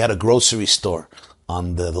 He had a grocery store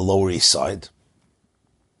on the Lower East Side.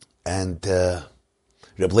 And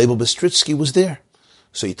Reb Leibel Bistritsky was there.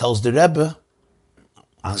 So he tells the Rebbe,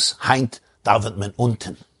 as heint daven men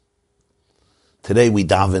unten. Today we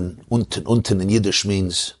daven unten. Unten in Yiddish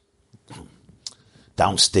means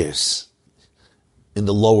downstairs, in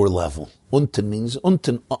the lower level. Unten means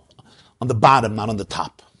unten, on the bottom, not on the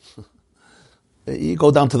top. You go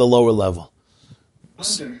down to the lower level.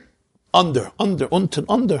 Under, unten,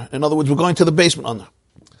 under. In other words, we're going to the basement under.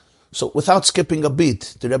 So without skipping a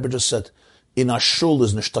beat, the Rebbe just said, in a shul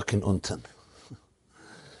is nishtakin unten.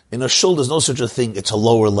 In a shul, there's no such a thing. It's a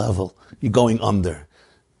lower level. You're going under.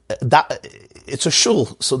 It's a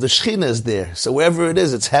shul, so the Shechina is there. So wherever it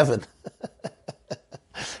is, it's heaven.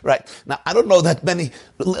 Right. Now, I don't know that many.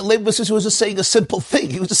 Leibniz was just saying a simple thing.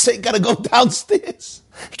 He was just saying, gotta go downstairs.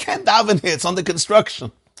 You can't daven here. It's under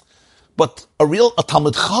construction. But a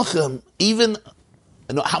Talmid Chacham, even,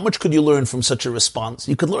 how much could you learn from such a response?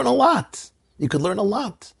 You could learn a lot.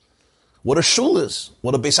 What a shul is,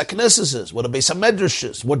 what a Beis HaKnesses is, what a Beis HaMedrash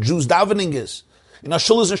is, what Jews davening is. In a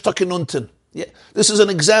shul is nishtakin unten. Yeah, this is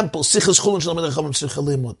an example. Sichas chulin shel Talmidei Chacham sicha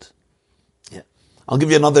limud. Yeah, I'll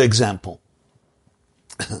give you another example.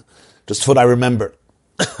 Just what I remember.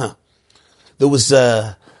 There was once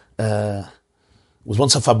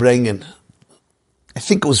a Farbrengen. I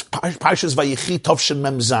think it was Parshas Vayechi Tovshin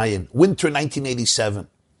Mem Zayin, winter 1987.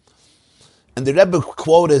 And the Rebbe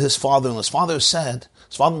quoted his father-in-law. His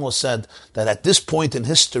father-in-law said that at this point in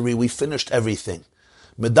history, we finished everything.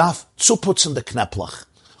 Medaf zuputzen de kneplach.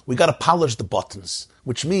 We got to polish the buttons,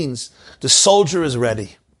 which means the soldier is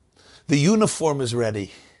ready. The uniform is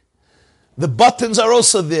ready. The buttons are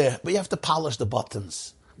also there, but you have to polish the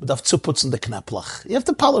buttons. Medaf zuputzen de kneplach. You have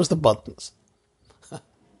to polish the buttons.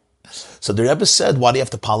 So the Rebbe said, why do you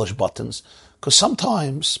have to polish buttons? Because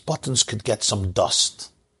sometimes buttons could get some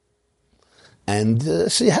dust. And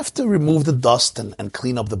so you have to remove the dust and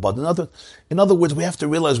clean up the button. In other words, we have to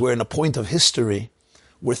realize we're in a point of history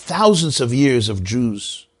where thousands of years of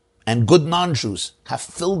Jews and good non-Jews have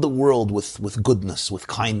filled the world with goodness, with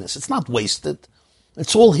kindness. It's not wasted.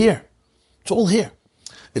 It's all here.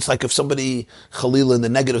 It's like if somebody, Khalil in the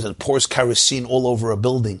negative, and pours kerosene all over a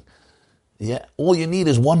building. Yeah, all you need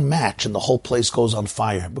is one match and the whole place goes on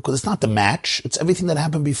fire. Because it's not the match, it's everything that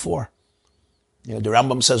happened before. You know, the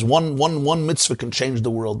Rambam says one mitzvah can change the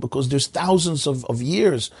world because there's thousands of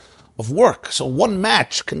years of work. So one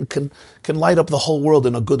match can light up the whole world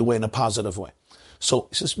in a good way, in a positive way. So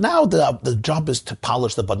he says, now the job is to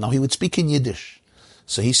polish the button. Now he would speak in Yiddish.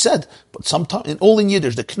 So he said, but sometimes, all in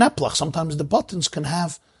Yiddish, the kneplach, sometimes the buttons can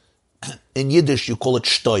have, in Yiddish you call it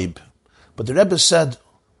shtoib. But the Rebbe said,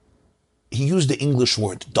 he used the English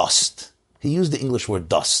word dust.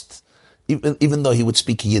 Even though he would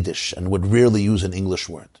speak Yiddish and would rarely use an English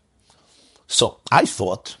word. So I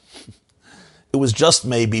thought it was just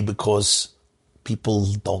maybe because people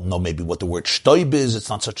don't know maybe what the word shtoib is. It's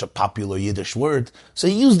not such a popular Yiddish word. So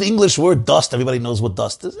he used the English word dust. Everybody knows what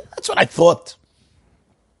dust is. That's what I thought.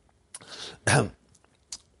 I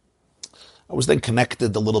was then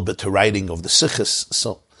connected a little bit to writing of the Sichas.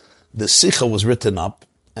 So the Sicha was written up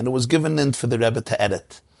and it was given in for the Rebbe to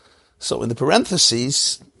edit. So in the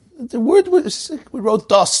parentheses, the word was, we wrote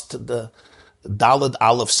dust, the Daled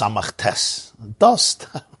Aleph Samach Tes. Dust.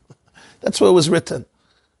 That's where it was written.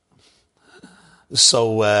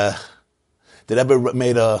 So the Rebbe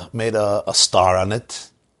made a star on it.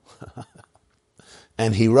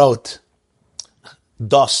 And he wrote,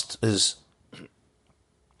 dust is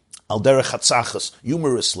al derech hatzachas,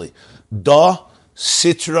 humorously, da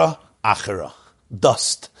sitra achera.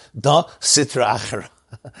 Dust. Da sitra achera.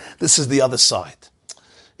 This is the other side.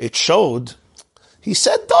 It showed, he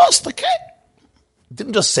said dust, okay.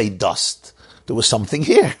 Didn't just say dust. There was something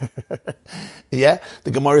here. Yeah?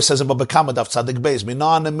 The Gemara says about Baba Kama Daf Tzadik Beis,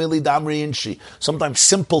 Minan Emili Damri Inshi. Sometimes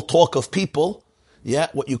simple talk of people, yeah,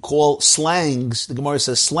 what you call slangs. The Gemara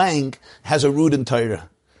says slang has a root in Torah.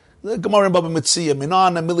 The Gemara in Baba Metzia,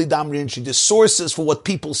 Minan Emili Damri Inshi. There's sources for what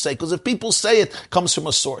people say, because if people say it, it comes from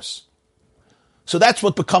a source. So that's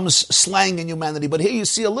what becomes slang in humanity. But here you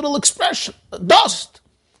see a little expression, dust.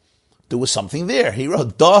 There was something there. He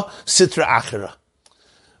wrote, da sitra achera.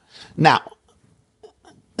 Now,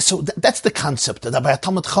 so that's the concept, that by a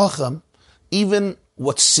Talmid Chacham, even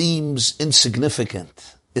what seems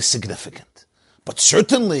insignificant is significant. But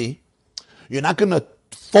certainly, you're not going to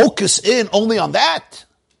focus in only on that.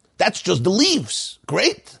 That's just the leaves.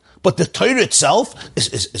 Great. But the Torah itself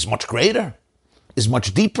is much greater, is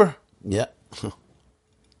much deeper. Yeah.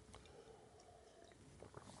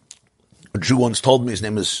 A Jew once told me, his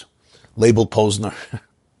name is Leibel Posner,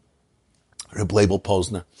 Reb Leibel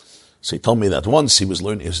Posner. So he told me that once he was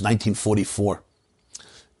learning, it was 1944,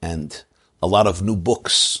 and a lot of new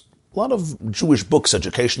books Jewish books,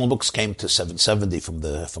 educational books, came to 770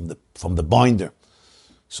 from the binder.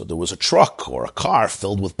 So there was a truck or a car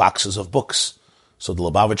filled with boxes of books. So the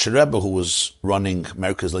Lubavitcher Rebbe, who was running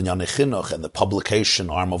Merkez L'Inyanei Chinuch and the publication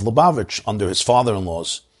arm of Lubavitch under his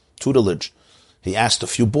father-in-law's tutelage, he asked a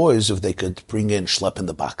few boys if they could schlep in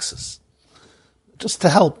the boxes, just to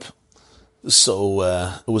help. So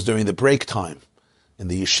it was during the break time in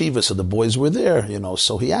the yeshiva, so the boys were there,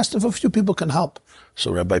 so he asked if a few people can help.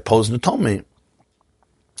 So Rabbi Posner told me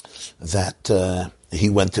that he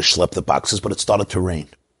went to schlep the boxes, but it started to rain.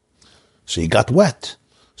 So he got wet.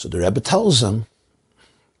 So the Rebbe tells him,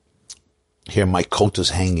 here my coat is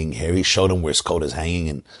hanging here. He showed him where his coat is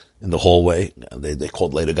hanging in the hallway. They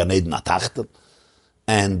called later Gan Eden Atachta.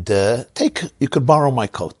 And you could borrow my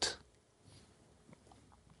coat.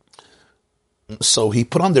 So he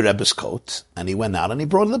put on the Rebbe's coat, and he went out and he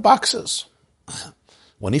brought the boxes.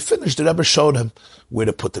 When he finished, the Rebbe showed him where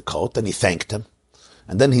to put the coat, and he thanked him.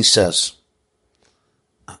 And then he says,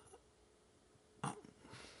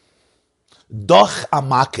 Doch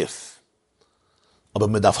amakif, aber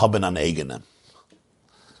mit darf haben an eigenem.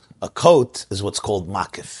 A coat is what's called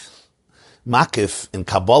makif. Makif in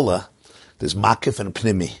Kabbalah, there's makif and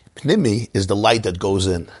pnimi. Pnimi is the light that goes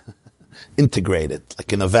in, integrated,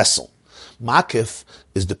 like in a vessel. Makif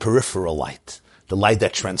is the peripheral light, the light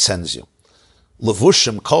that transcends you.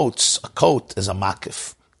 Levushim, coats, a coat is a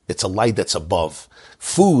makif. It's a light that's above.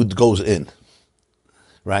 Food goes in,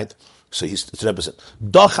 right? So the Rebbe said,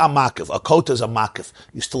 Doch ha-makif, a coat is a makif.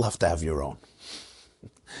 You still have to have your own.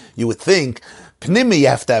 You would think, pnimi, you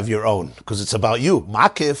have to have your own, because it's about you.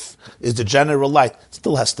 Makif is the general light. It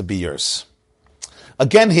still has to be yours.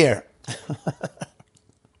 Again here,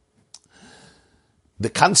 the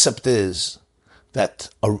concept is that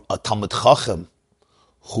a Talmid Chacham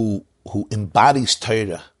who embodies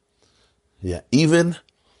Torah, even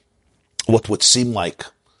what would seem like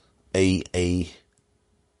a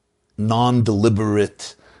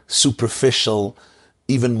non-deliberate, superficial,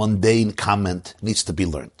 even mundane comment needs to be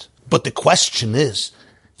learned. But the question is,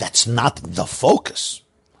 that's not the focus.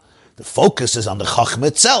 The focus is on the Chacham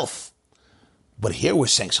itself. But here we're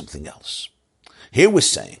saying something else. Here we're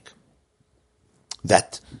saying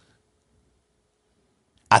that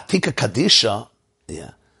Atika Kadisha,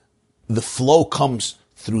 the flow comes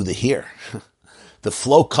through the here. The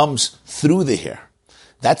flow comes through the here.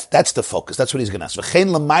 That's the focus. That's what he's going to ask.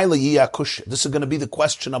 This is going to be the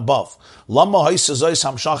question above. Why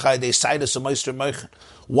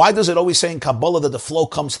does it always say in Kabbalah that the flow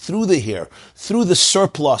comes through the here, through the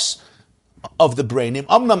surplus of the brain? It's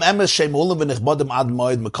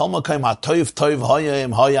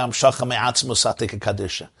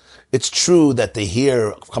true that the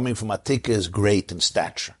here coming from Atika is great in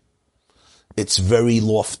stature. It's very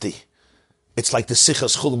lofty. It's like the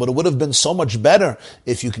Sichas Chulin, but it would have been so much better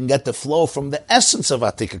if you can get the flow from the essence of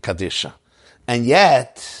Atika Kadisha. And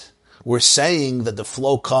yet, we're saying that the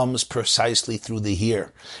flow comes precisely through the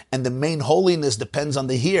here. And the main holiness depends on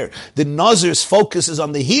the here. The Nazir's focus is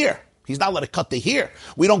on the here. He's not allowed to cut the here.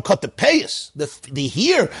 We don't cut the payas. The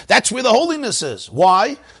here, that's where the holiness is.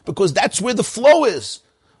 Why? Because that's where the flow is.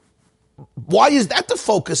 Why is that the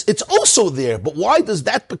focus? It's also there, but why does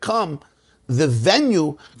that become the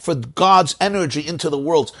venue for God's energy into the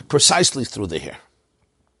world precisely through the here?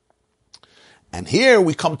 And here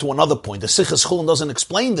we come to another point. The Sichas Chulin doesn't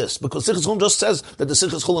explain this, because Sichas Chulin just says that the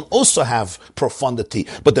Sichas Chulin also have profundity,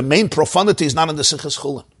 but the main profundity is not in the Sichas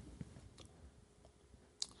Chulin.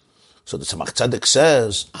 So the Tzemach Tzedek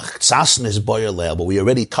says, Achtzasn is boyer leil, but we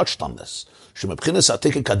already touched on this.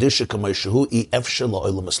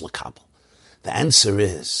 The answer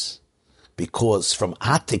is, because from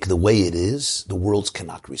Atik, the way it is, the worlds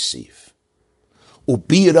cannot receive. And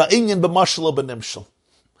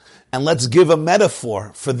let's give a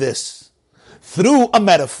metaphor for this. Through a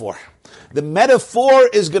metaphor. The metaphor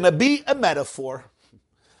is going to be a metaphor.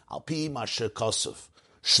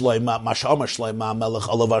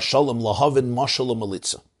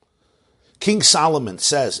 King Solomon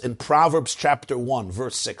says in Proverbs chapter 1,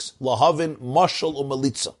 verse 6, Lahavin mashal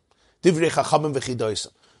u'malitza, divrei chachamim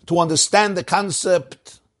v'chidoisa. To understand the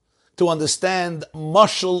concept, to understand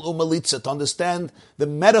mashal u'malitza, to understand the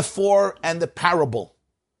metaphor and the parable.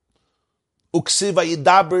 Uksiva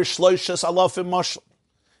yidaber shloishas alafim mashal.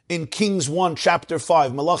 In Kings 1, chapter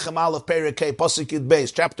 5, Melachim Aleph Perikei, Pasuk Yud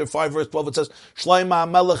Beis, chapter 5, verse 12, it says, Shlomo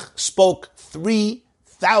HaMelech spoke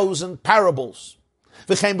 3,000 parables.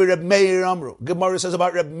 V'chein b'Reb Meir Amru. Gemara says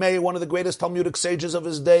about Reb Meir, one of the greatest Talmudic sages of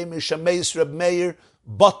his day, Mishameis Reb Meir,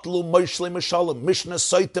 Batlu Moishle Mishalim, Mishnah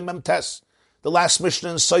Soita Memtes. The last Mishnah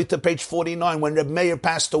in Soita, page 49, when Reb Meir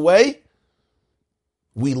passed away,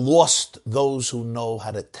 We lost those who know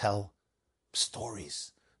how to tell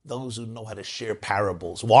stories, those who know how to share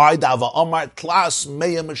parables. Why? The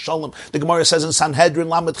Gemara says in Sanhedrin,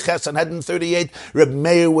 Lamed Ches, Sanhedrin 38, Reb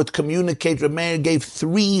Meir would communicate. Reb Meir gave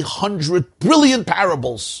 300 brilliant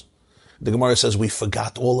parables. The Gemara says we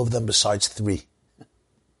forgot all of them besides three.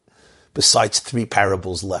 Besides three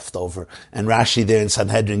parables left over. And Rashi there in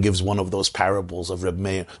Sanhedrin gives one of those parables of Reb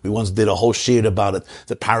Meir. We once did a whole shir about it.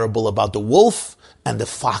 The parable about the wolf and the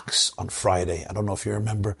fox on Friday. I don't know if you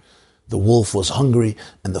remember. The wolf was hungry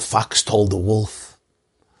and the fox told the wolf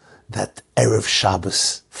that Erev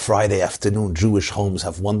Shabbos, Friday afternoon, Jewish homes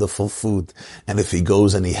have wonderful food. And if he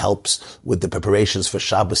goes and he helps with the preparations for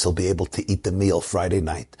Shabbos, he'll be able to eat the meal Friday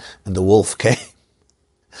night. And the wolf came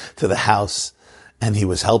to the house and he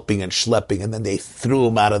was helping and schlepping, and then they threw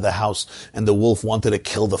him out of the house, and the wolf wanted to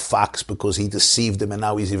kill the fox because he deceived him, and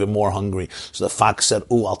now he's even more hungry. So the fox said,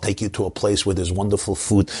 "Oh, I'll take you to a place where there's wonderful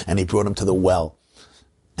food," and he brought him to the well.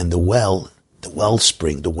 And the well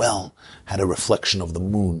had a reflection of the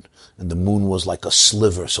moon, and the moon was like a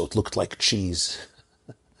sliver, so it looked like cheese.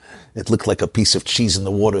 It looked like a piece of cheese in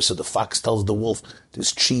the water. So the fox tells the wolf,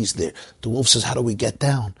 "There's cheese there." The wolf says, "How do we get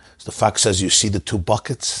down?" So the fox says, "You see the two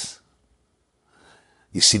buckets?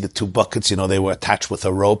 You see the two buckets, they were attached with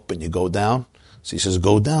a rope and you go down." So he says,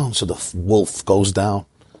 "Go down." So the wolf goes down.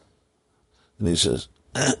 And he says,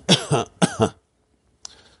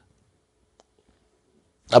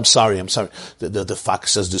 I'm sorry. The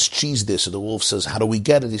fox says, "There's cheese there." So the wolf says, "How do we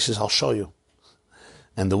get it?" He says, "I'll show you."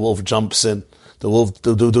 And the wolf jumps in.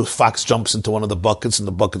 The fox jumps into one of the buckets, and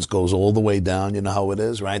the buckets goes all the way down. You know how it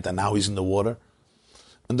is, right? And now he's in the water.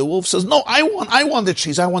 And the wolf says, "No, I want the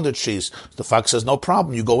cheese. I want the cheese." The fox says, "No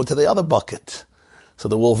problem. You go into the other bucket." So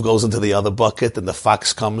the wolf goes into the other bucket, and the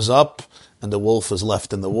fox comes up, and the wolf is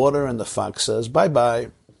left in the water, and the fox says,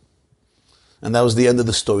 "Bye-bye." And that was the end of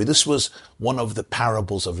the story. This was one of the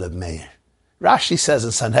parables of Reb Meir. Rashi says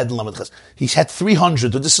in Sanhedrin Lamed Ches, he had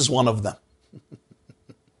 300, but this is one of them.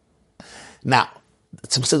 Now,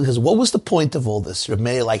 what was the point of all this? Reb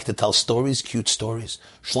Meir liked to tell stories, cute stories.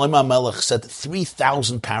 Shlomo HaMelech said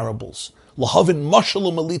 3,000 parables. Lahavin mashal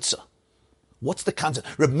u'malitza. What's the concept?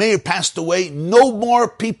 Reb Meir passed away. No more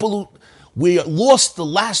people we lost the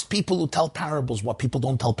last people who tell parables. What, people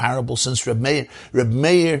don't tell parables since Reb Meir? Reb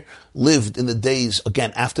Meir lived in the days,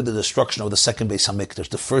 again, after the destruction of the second Beis HaMikdash,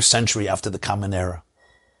 the first century after the Common Era.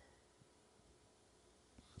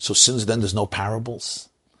 So since then there's no parables.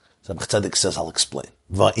 Samach Tzedek says, I'll explain.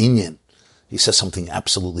 Va'inyan. He says something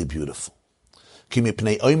absolutely beautiful.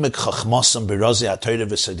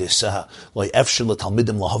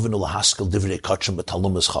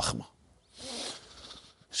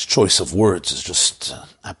 It's choice of words is just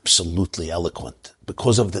absolutely eloquent.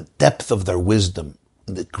 Because of the depth of their wisdom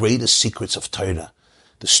and the greatest secrets of Torah,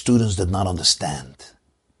 the students did not understand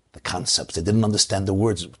the concepts. They didn't understand the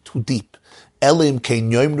words. Too deep. Elim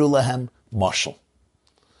kein yoimru lahem mashal.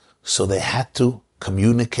 So they had to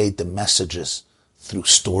communicate the messages through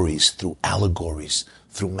stories, through allegories,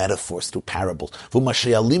 through metaphors, through parables. What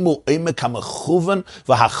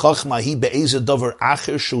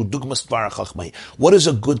is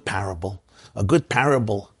a good parable? A good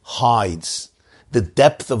parable hides the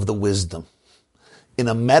depth of the wisdom in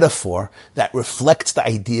a metaphor that reflects the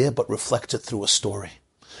idea, but reflects it through a story.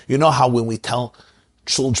 You know how when we tell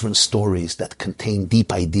children's stories that contain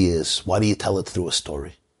deep ideas, why do you tell it through a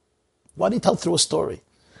story? Why do you tell it through a story?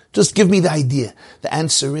 Just give me the idea. The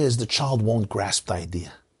answer is the child won't grasp the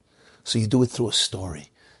idea. So you do it through a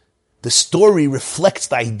story. The story reflects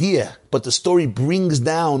the idea, but the story brings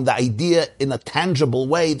down the idea in a tangible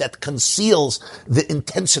way that conceals the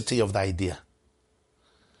intensity of the idea.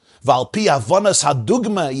 Valpi avonas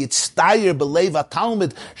hadugma yitztayer belev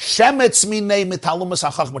hatalmid shemetz minei mitalumas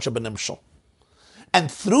hachachma shebenimshal.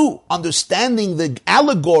 And through understanding the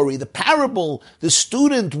allegory, the parable, the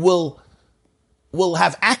student will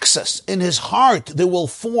have access in his heart. They will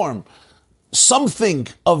form something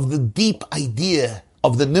of the deep idea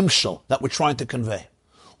of the nimshal that we're trying to convey.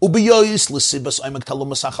 But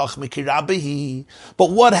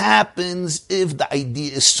what happens if the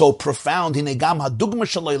idea is so profound? Then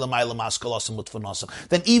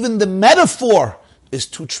even the metaphor is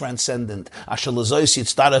too transcendent.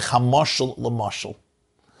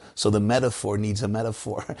 So the metaphor needs a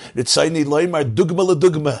metaphor. The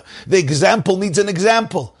example needs an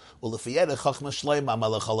example. Well, if he had a chachma shleima,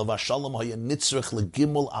 malach alav shalom, haya nitzrich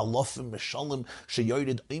legimul alofim b'shalom,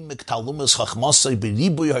 sheyored imek talumas chachmasay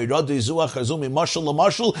b'ribuy hayradi zuach hazumi mashal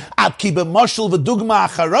lamashal, at ki b'mashal v'dugma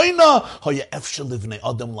acharayna, haya efshel livnei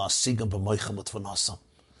adam la'asigam b'moichem utvanasam.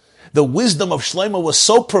 The wisdom of Shlomo was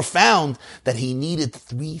so profound that he needed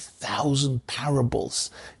 3,000 parables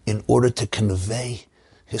in order to convey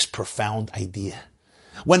his profound idea.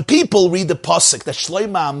 When people read the pasuk that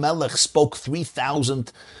Shlomo HaMelech spoke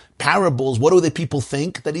 3,000 parables, what do the people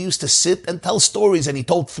think? That he used to sit and tell stories, and he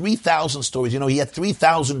told 3,000 stories. He had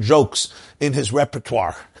 3,000 jokes in his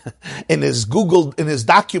repertoire. In his Google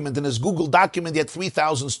document, he had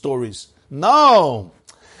 3,000 stories. No!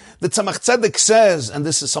 The Tzemach Tzedek says, and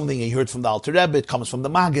this is something he heard from the Alter Rebbe, it comes from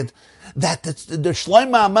the Maggid, that the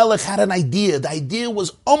Shlomo HaMelech had an idea. The idea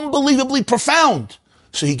was unbelievably profound.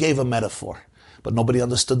 So he gave a metaphor, but nobody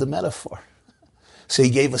understood the metaphor. So he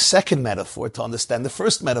gave a second metaphor to understand the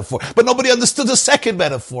first metaphor, but nobody understood the second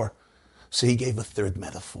metaphor. So he gave a third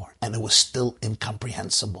metaphor, and it was still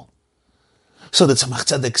incomprehensible. So the Tzemach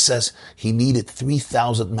Tzedek says he needed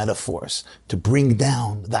 3,000 metaphors to bring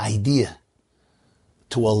down the idea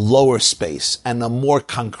to a lower space and a more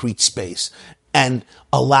concrete space, and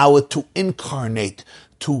allow it to incarnate,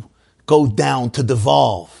 to go down, to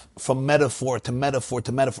devolve from metaphor to metaphor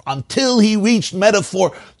to metaphor, until he reached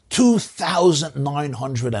metaphor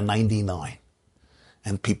 2,999.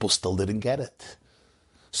 And people still didn't get it.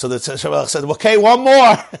 So the Tzemach said, okay, one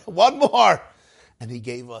more. And he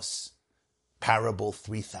gave us parable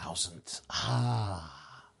 3,000.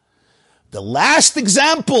 The last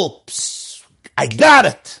example, I got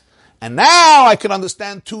it. And now I can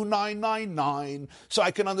understand 2,999. So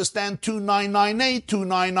I can understand 2,998,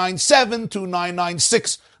 2,997,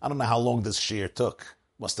 2,996. I don't know how long this shiur took.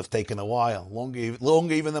 Must have taken a while.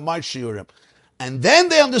 Longer even than my shiurim. And then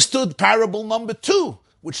they understood parable number 2,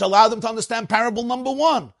 which allowed them to understand parable number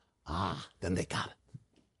 1. Then they got it.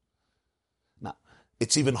 Now,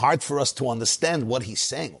 it's even hard for us to understand what he's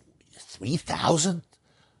saying. 3,000?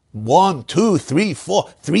 1, 2, 3, 4,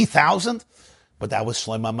 3,000? But that was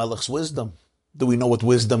Shlomo HaMelech's wisdom. Do we know what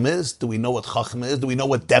wisdom is? Do we know what chachma is? Do we know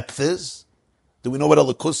what depth is? Do we know what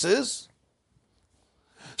elikus is?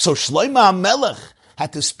 So Shlomo HaMelech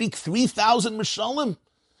had to speak 3,000 mishalim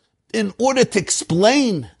in order to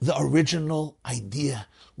explain the original idea,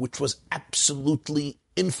 which was absolutely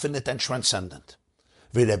infinite and transcendent.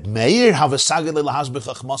 Reb Meir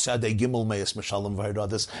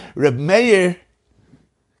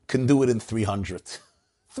can do it in 300.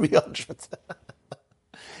 300.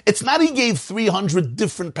 It's not he gave 300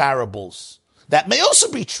 different parables. That may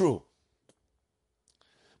also be true.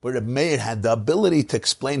 But Reb Meir had the ability to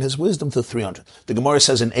explain his wisdom to 300. The Gemara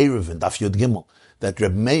says in Eruvin, Daf Yud Gimel, that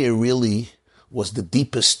Reb Meir really was the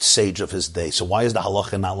deepest sage of his day. So why is the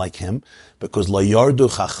halacha not like him? Because Lo Yardu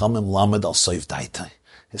Chachamim Lamed Al Soif Daitai.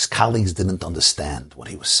 His colleagues didn't understand what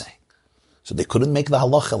he was saying. So they couldn't make the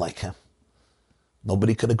halacha like him.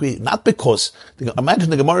 Nobody could agree. Not because,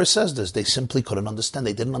 imagine the Gemara says this, they simply couldn't understand.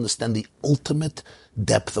 They didn't understand the ultimate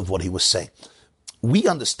depth of what he was saying. We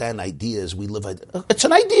understand ideas, we live, it's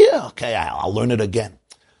an idea. Okay, I'll learn it again.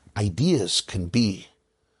 Ideas can be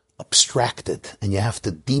abstracted, and you have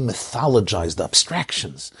to demythologize the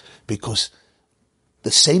abstractions, because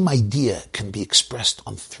the same idea can be expressed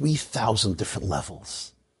on 3,000 different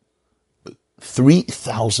levels.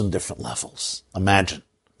 3,000 different levels. Imagine,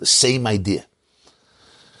 the same idea.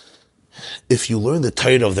 If you learn the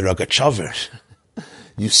Torah of the Rogatchover,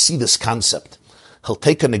 you see this concept. He'll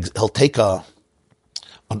take an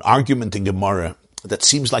argument in Gemara that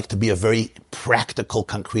seems like to be a very practical,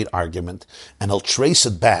 concrete argument, and he'll trace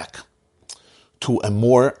it back to a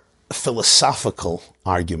more philosophical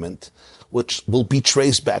argument, which will be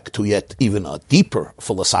traced back to yet even a deeper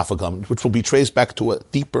philosophical argument, which will be traced back to a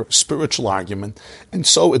deeper spiritual argument. And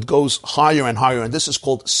so it goes higher and higher, and this is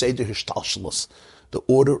called Seder Hishtalshelus, the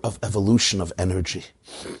order of evolution of energy.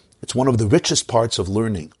 It's one of the richest parts of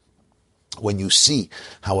learning, when you see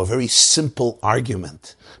how a very simple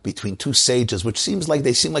argument between two sages, which seem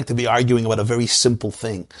like to be arguing about a very simple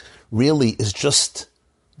thing, really is just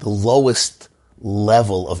the lowest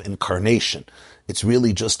level of incarnation. It's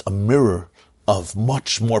really just a mirror of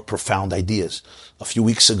much more profound ideas. A few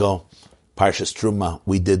weeks ago, Parshas Truma,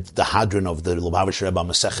 we did the Hadron of the Lubavitcher Rebbe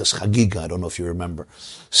Maseches Chagiga. I don't know if you remember.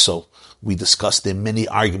 So we discussed the many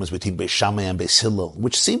arguments between Beis Shammai and Beis Hillel,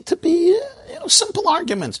 which seemed to be simple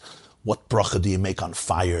arguments. What bracha do you make on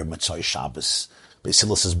fire, Matzai Shabbos? Beis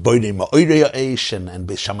Hillel says, Borei Ma'orei Eish, and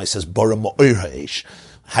Beis Shammai says, Borei Ma'orei Eish.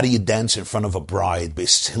 How do you dance in front of a bride?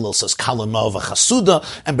 Beis Hillel says, Kalanov Chasuda,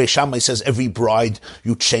 and Beis Shammai says, every bride,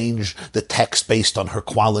 you change the text based on her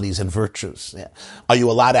qualities and virtues. Yeah. Are you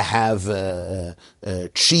allowed to have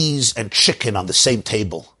cheese and chicken on the same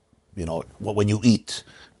table? When you eat?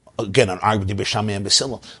 Again, an argument between Beis Shammai and Beis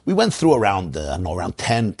Hillel. We went through around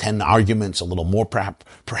 10 arguments, a little more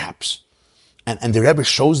perhaps. And the Rebbe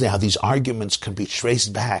shows there how these arguments can be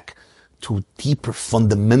traced back to deeper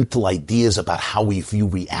fundamental ideas about how we view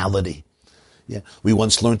reality. Yeah. We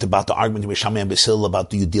once learned about the argument with Shammai and Basil about,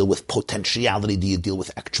 do you deal with potentiality, do you deal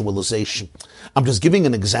with actualization? I'm just giving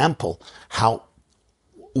an example how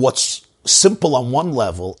what's simple on one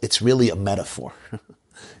level, it's really a metaphor.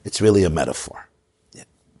 It's really a metaphor. Yeah.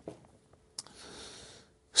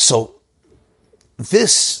 So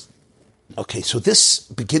this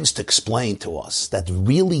begins to explain to us that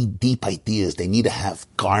really deep ideas, they need to have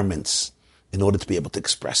garments in order to be able to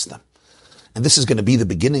express them. And this is going to be the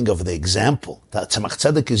beginning of the example that Tzemach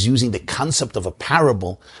Tzedek is using the concept of a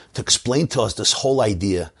parable to explain to us this whole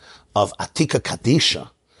idea of Atika Kadisha,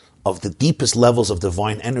 of the deepest levels of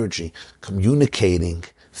divine energy communicating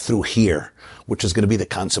through here, which is going to be the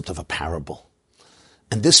concept of a parable.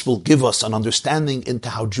 And this will give us an understanding into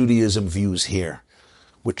how Judaism views here,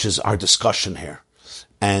 which is our discussion here.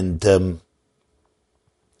 And this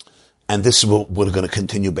is what we're going to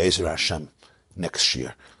continue Be'ezer Hashem next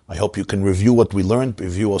year. I hope you can review what we learned,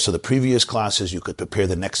 review also the previous classes. You could prepare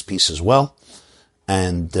the next piece as well.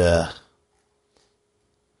 And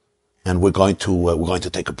we're going to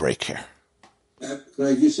take a break here. Can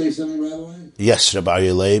I just say something, Rabbi? Yes, Rabbi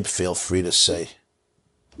Yaleib, feel free to say.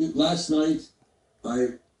 Last night,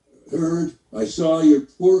 I saw your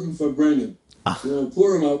Purim for Brennan.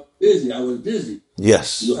 Purim, I was busy.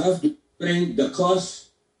 Yes. You have to bring the cost.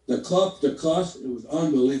 It was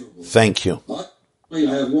unbelievable. Thank you. I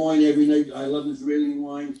have wine every night. I love Israeli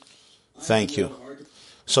wine. Thank you.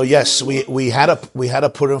 So yes, we had a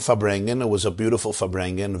Purim Farbrengen. It was a beautiful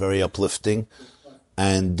Farbrengen, very uplifting.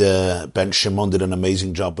 And Ben Shimon did an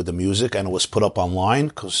amazing job with the music, and it was put up online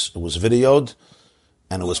because it was videoed,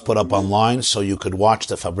 and it was put up online so you could watch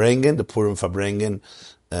the Farbrengen, the Purim Farbrengen.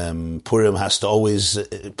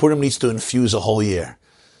 Purim needs to infuse a whole year.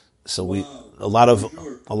 So a lot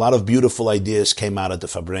of beautiful ideas came out of the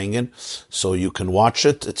Farbrengen, so you can watch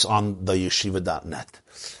it. It's on the yeshiva.net.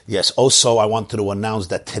 Yes, also I wanted to announce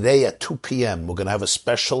that today at 2 p.m. we're going to have a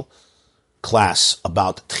special class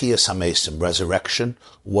about Tchias HaMesim, resurrection.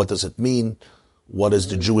 What does it mean? What is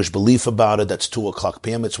the Jewish belief about it? That's 2 o'clock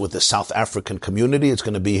p.m. It's with the South African community. It's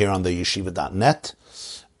going to be here on the yeshiva.net.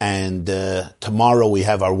 And tomorrow we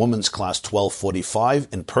have our women's class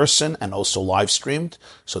 12:45 in person and also live streamed,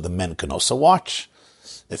 so the men can also watch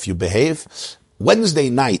if you behave. Wednesday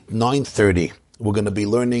night, 9:30, we're going to be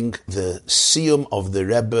learning the Siyum of the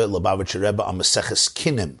Rebbe, Lubavitcher Rebbe, on Maseches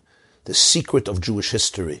Kinim, the secret of Jewish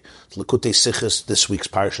history. Likutei Sichos, this week's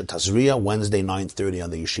Parashat Tazria, Wednesday 9:30 on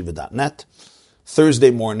the yeshiva.net. Thursday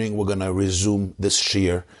morning, we're going to resume this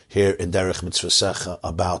shiur here in Derech Mitzvasecha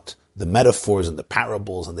about the metaphors and the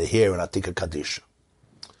parables and the here and Atika Kadisha.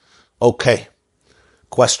 Okay,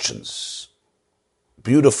 questions?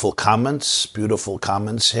 Beautiful comments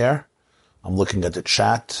here. I'm looking at the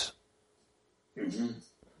chat.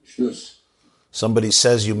 Sure. Somebody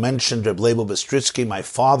says, you mentioned Reb Leibel Bistritsky, my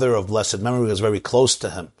father of blessed memory was very close to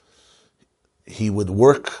him. He would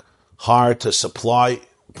work hard to supply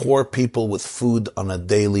poor people with food on a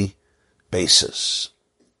daily basis.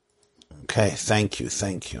 Okay, thank you.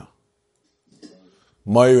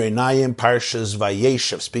 Moirei Nayim Parshas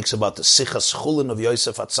Vayeshev speaks about the Sichas Chulin of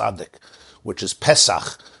Yosef HaTzadik, which is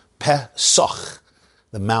Pesach. Pesach,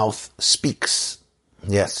 the mouth speaks.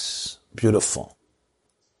 Yes, beautiful.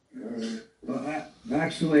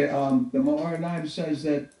 Actually, the Ma'or Naim says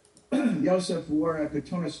that Yosef wore a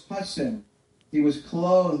Ketunas Pasim. He was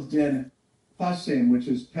clothed in Pasim, which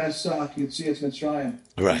is Pesach, Yetzias Mitzrayim.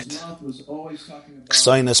 Right. His mouth was always talking about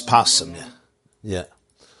Ksainas Pasim, yeah.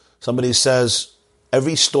 Somebody says,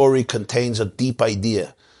 every story contains a deep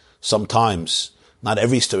idea. Sometimes, not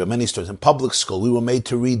every story, many stories. In public school, we were made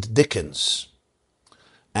to read Dickens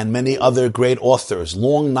and many other great authors,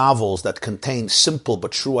 long novels that contain simple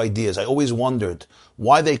but true ideas. I always wondered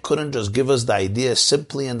why they couldn't just give us the idea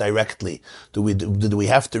simply and directly. Did we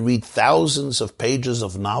have to read thousands of pages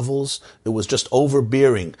of novels? It was just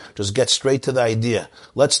overbearing. Just get straight to the idea.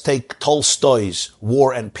 Let's take Tolstoy's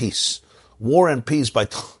War and Peace. War and Peace by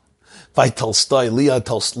Tolstoy, Leo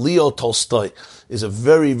Tolstoy, is a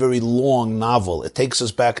very, very long novel. It takes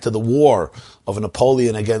us back to the war of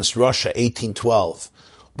Napoleon against Russia, 1812.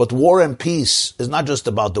 But War and Peace is not just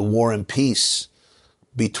about the war and peace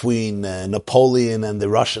between Napoleon and the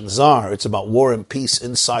Russian Tsar. It's about war and peace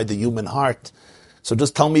inside the human heart. So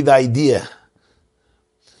just tell me the idea.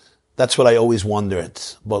 That's what I always wondered.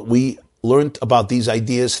 But we learned about these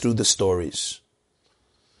ideas through the stories.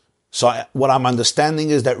 So what I'm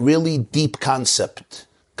understanding is that really deep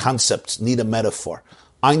concepts need a metaphor.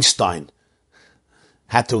 Einstein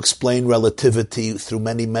had to explain relativity through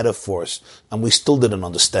many metaphors, and we still didn't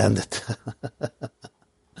understand it.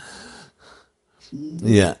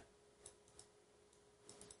 Yeah.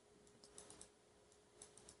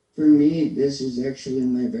 For me, this is actually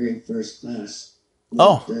my very first class with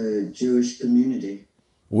Oh. the Jewish community.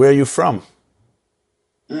 Where are you from?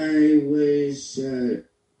 I was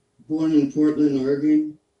born in Portland,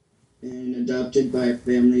 Oregon, and adopted by a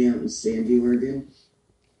family out in Sandy, Oregon.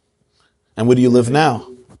 And where do you live now?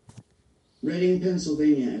 Reading,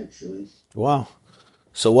 Pennsylvania, actually. Wow.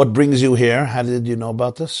 So what brings you here? How did you know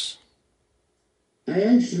about this? I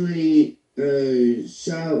actually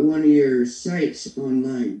saw one of your sites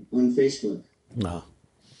online on Facebook. No.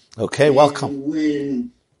 Okay, welcome. And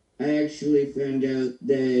when I actually found out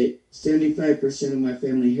that 75% of my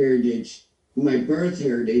family heritage, my birth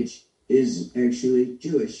heritage, is actually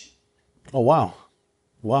Jewish. Oh, wow.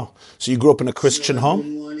 Wow. So you grew up in a Christian I've home?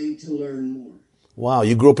 been wanting to learn more. Wow.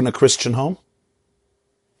 You grew up in a Christian home?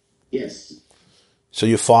 Yes. So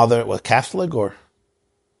your father, what, Catholic or?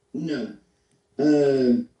 No.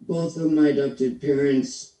 Both of my adopted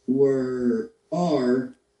parents are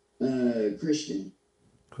Christian.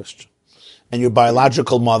 Christian. And your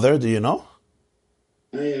biological mother, do you know?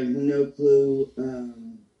 I have no clue.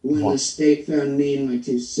 When Wow. the state found me and my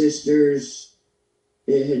two sisters,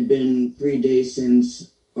 it had been 3 days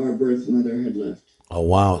since our birth mother had left. Oh,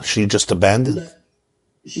 wow. She just abandoned?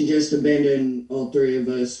 She just abandoned all three of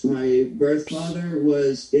us. My birth father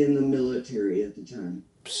was in the military at the time.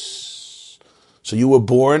 So you were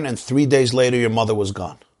born, and 3 days later your mother was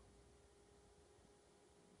gone.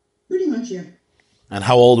 Pretty much, yeah. And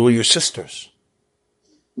how old were your sisters?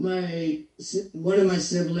 One of my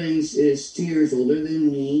siblings is 2 years older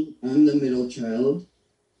than me. I'm the middle child.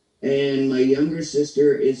 And my younger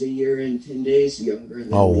sister is a year and 10 days younger than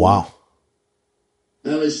me. Oh, wow.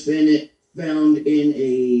 I was found in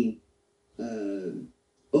a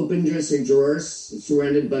open dresser drawer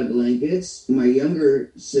surrounded by blankets. My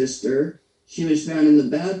younger sister, she was found in the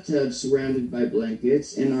bathtub surrounded by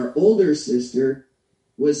blankets. And our older sister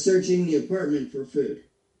was searching the apartment for food.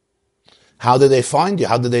 How did they find you?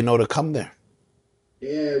 How did they know to come there?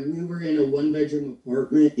 Yeah, we were in a one-bedroom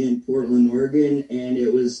apartment in Portland, Oregon, and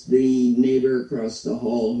it was the neighbor across the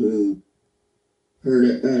hall who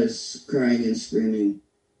heard us crying and screaming.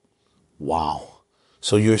 Wow.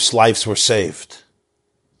 So your lives were saved?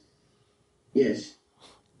 Yes.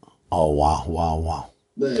 Oh, wow, wow, wow.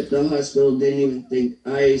 But the hospital didn't even think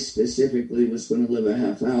I specifically was going to live a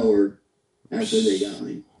half hour after they got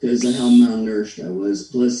me because of how malnourished I was.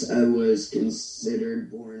 Plus, I was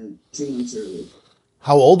considered born 2 months early.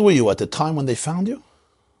 How old were you at the time when they found you?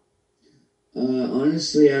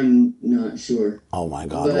 Honestly, I'm not sure. Oh, my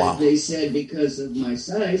God, But wow. they said because of my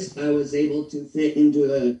size, I was able to fit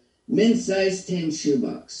into a men's size 10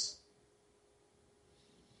 shoebox.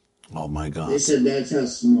 Oh, my They God. said that's how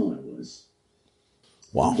small I was.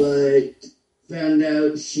 Wow. But found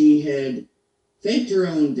out she had faked her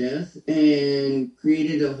own death and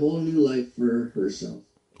created a whole new life for herself.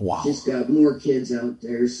 Wow. She's got more kids out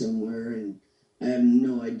there somewhere, and I have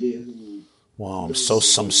no idea who. Wow. I'm so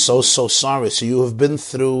sorry. So you have been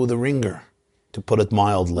through the ringer, to put it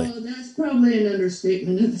mildly. Well, that's probably an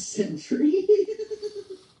understatement of the century.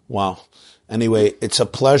 Wow. Anyway, it's a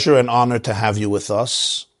pleasure and honor to have you with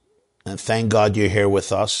us. And thank God you're here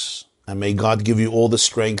with us. And may God give you all the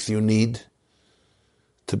strength you need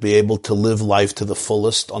to be able to live life to the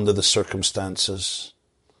fullest under the circumstances.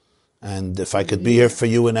 And if I could be here for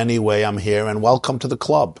you in any way, I'm here. And welcome to the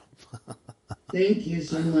club. Thank you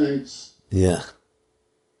so much. Yeah.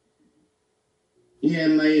 Yeah,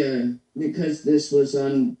 because this was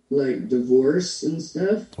on, like, divorce and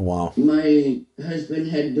stuff, Wow. my husband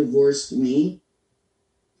had divorced me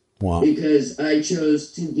Wow. because I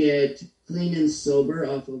chose to get clean and sober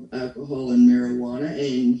off of alcohol and marijuana,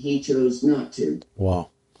 and he chose not to.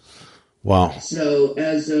 Wow. Wow. So,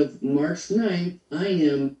 as of March 9th, I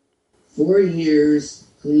am 4 years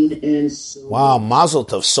clean and sober. Wow. Mazel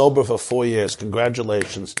tov. Sober for 4 years.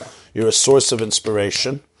 Congratulations. You're a source of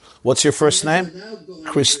inspiration. What's your first name? Without going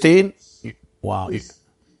Christine? Wow.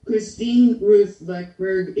 Christine Ruth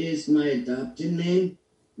Leckberg is my adopted name.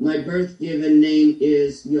 My birth given name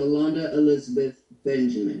is Yolanda Elizabeth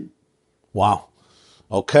Benjamin. Wow.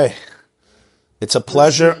 Okay. It's a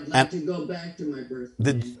pleasure. I'd like to go back to my birth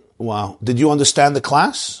name. Wow. Did you understand the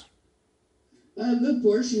class? A good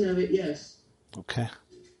portion of it, yes. Okay.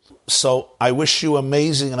 So I wish you an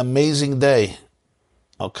amazing day.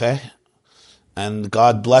 Okay? And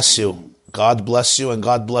God bless you. God bless you and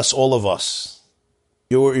God bless all of us.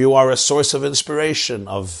 You are a source of inspiration,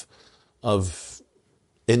 of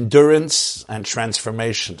endurance and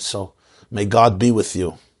transformation. So may God be with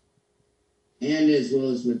you. And as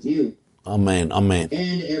well as with you. Amen. Amen.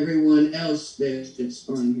 And everyone else that's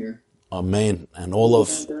on here. Amen. And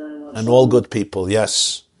all good people.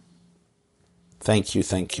 Yes. Thank you.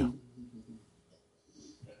 Thank you.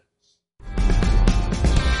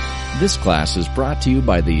 This class is brought to you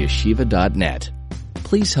by theyeshiva.net.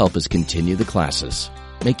 Please help us continue the classes.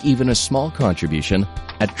 Make even a small contribution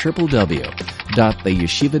at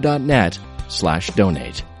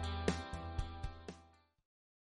www.theyeshiva.net/donate.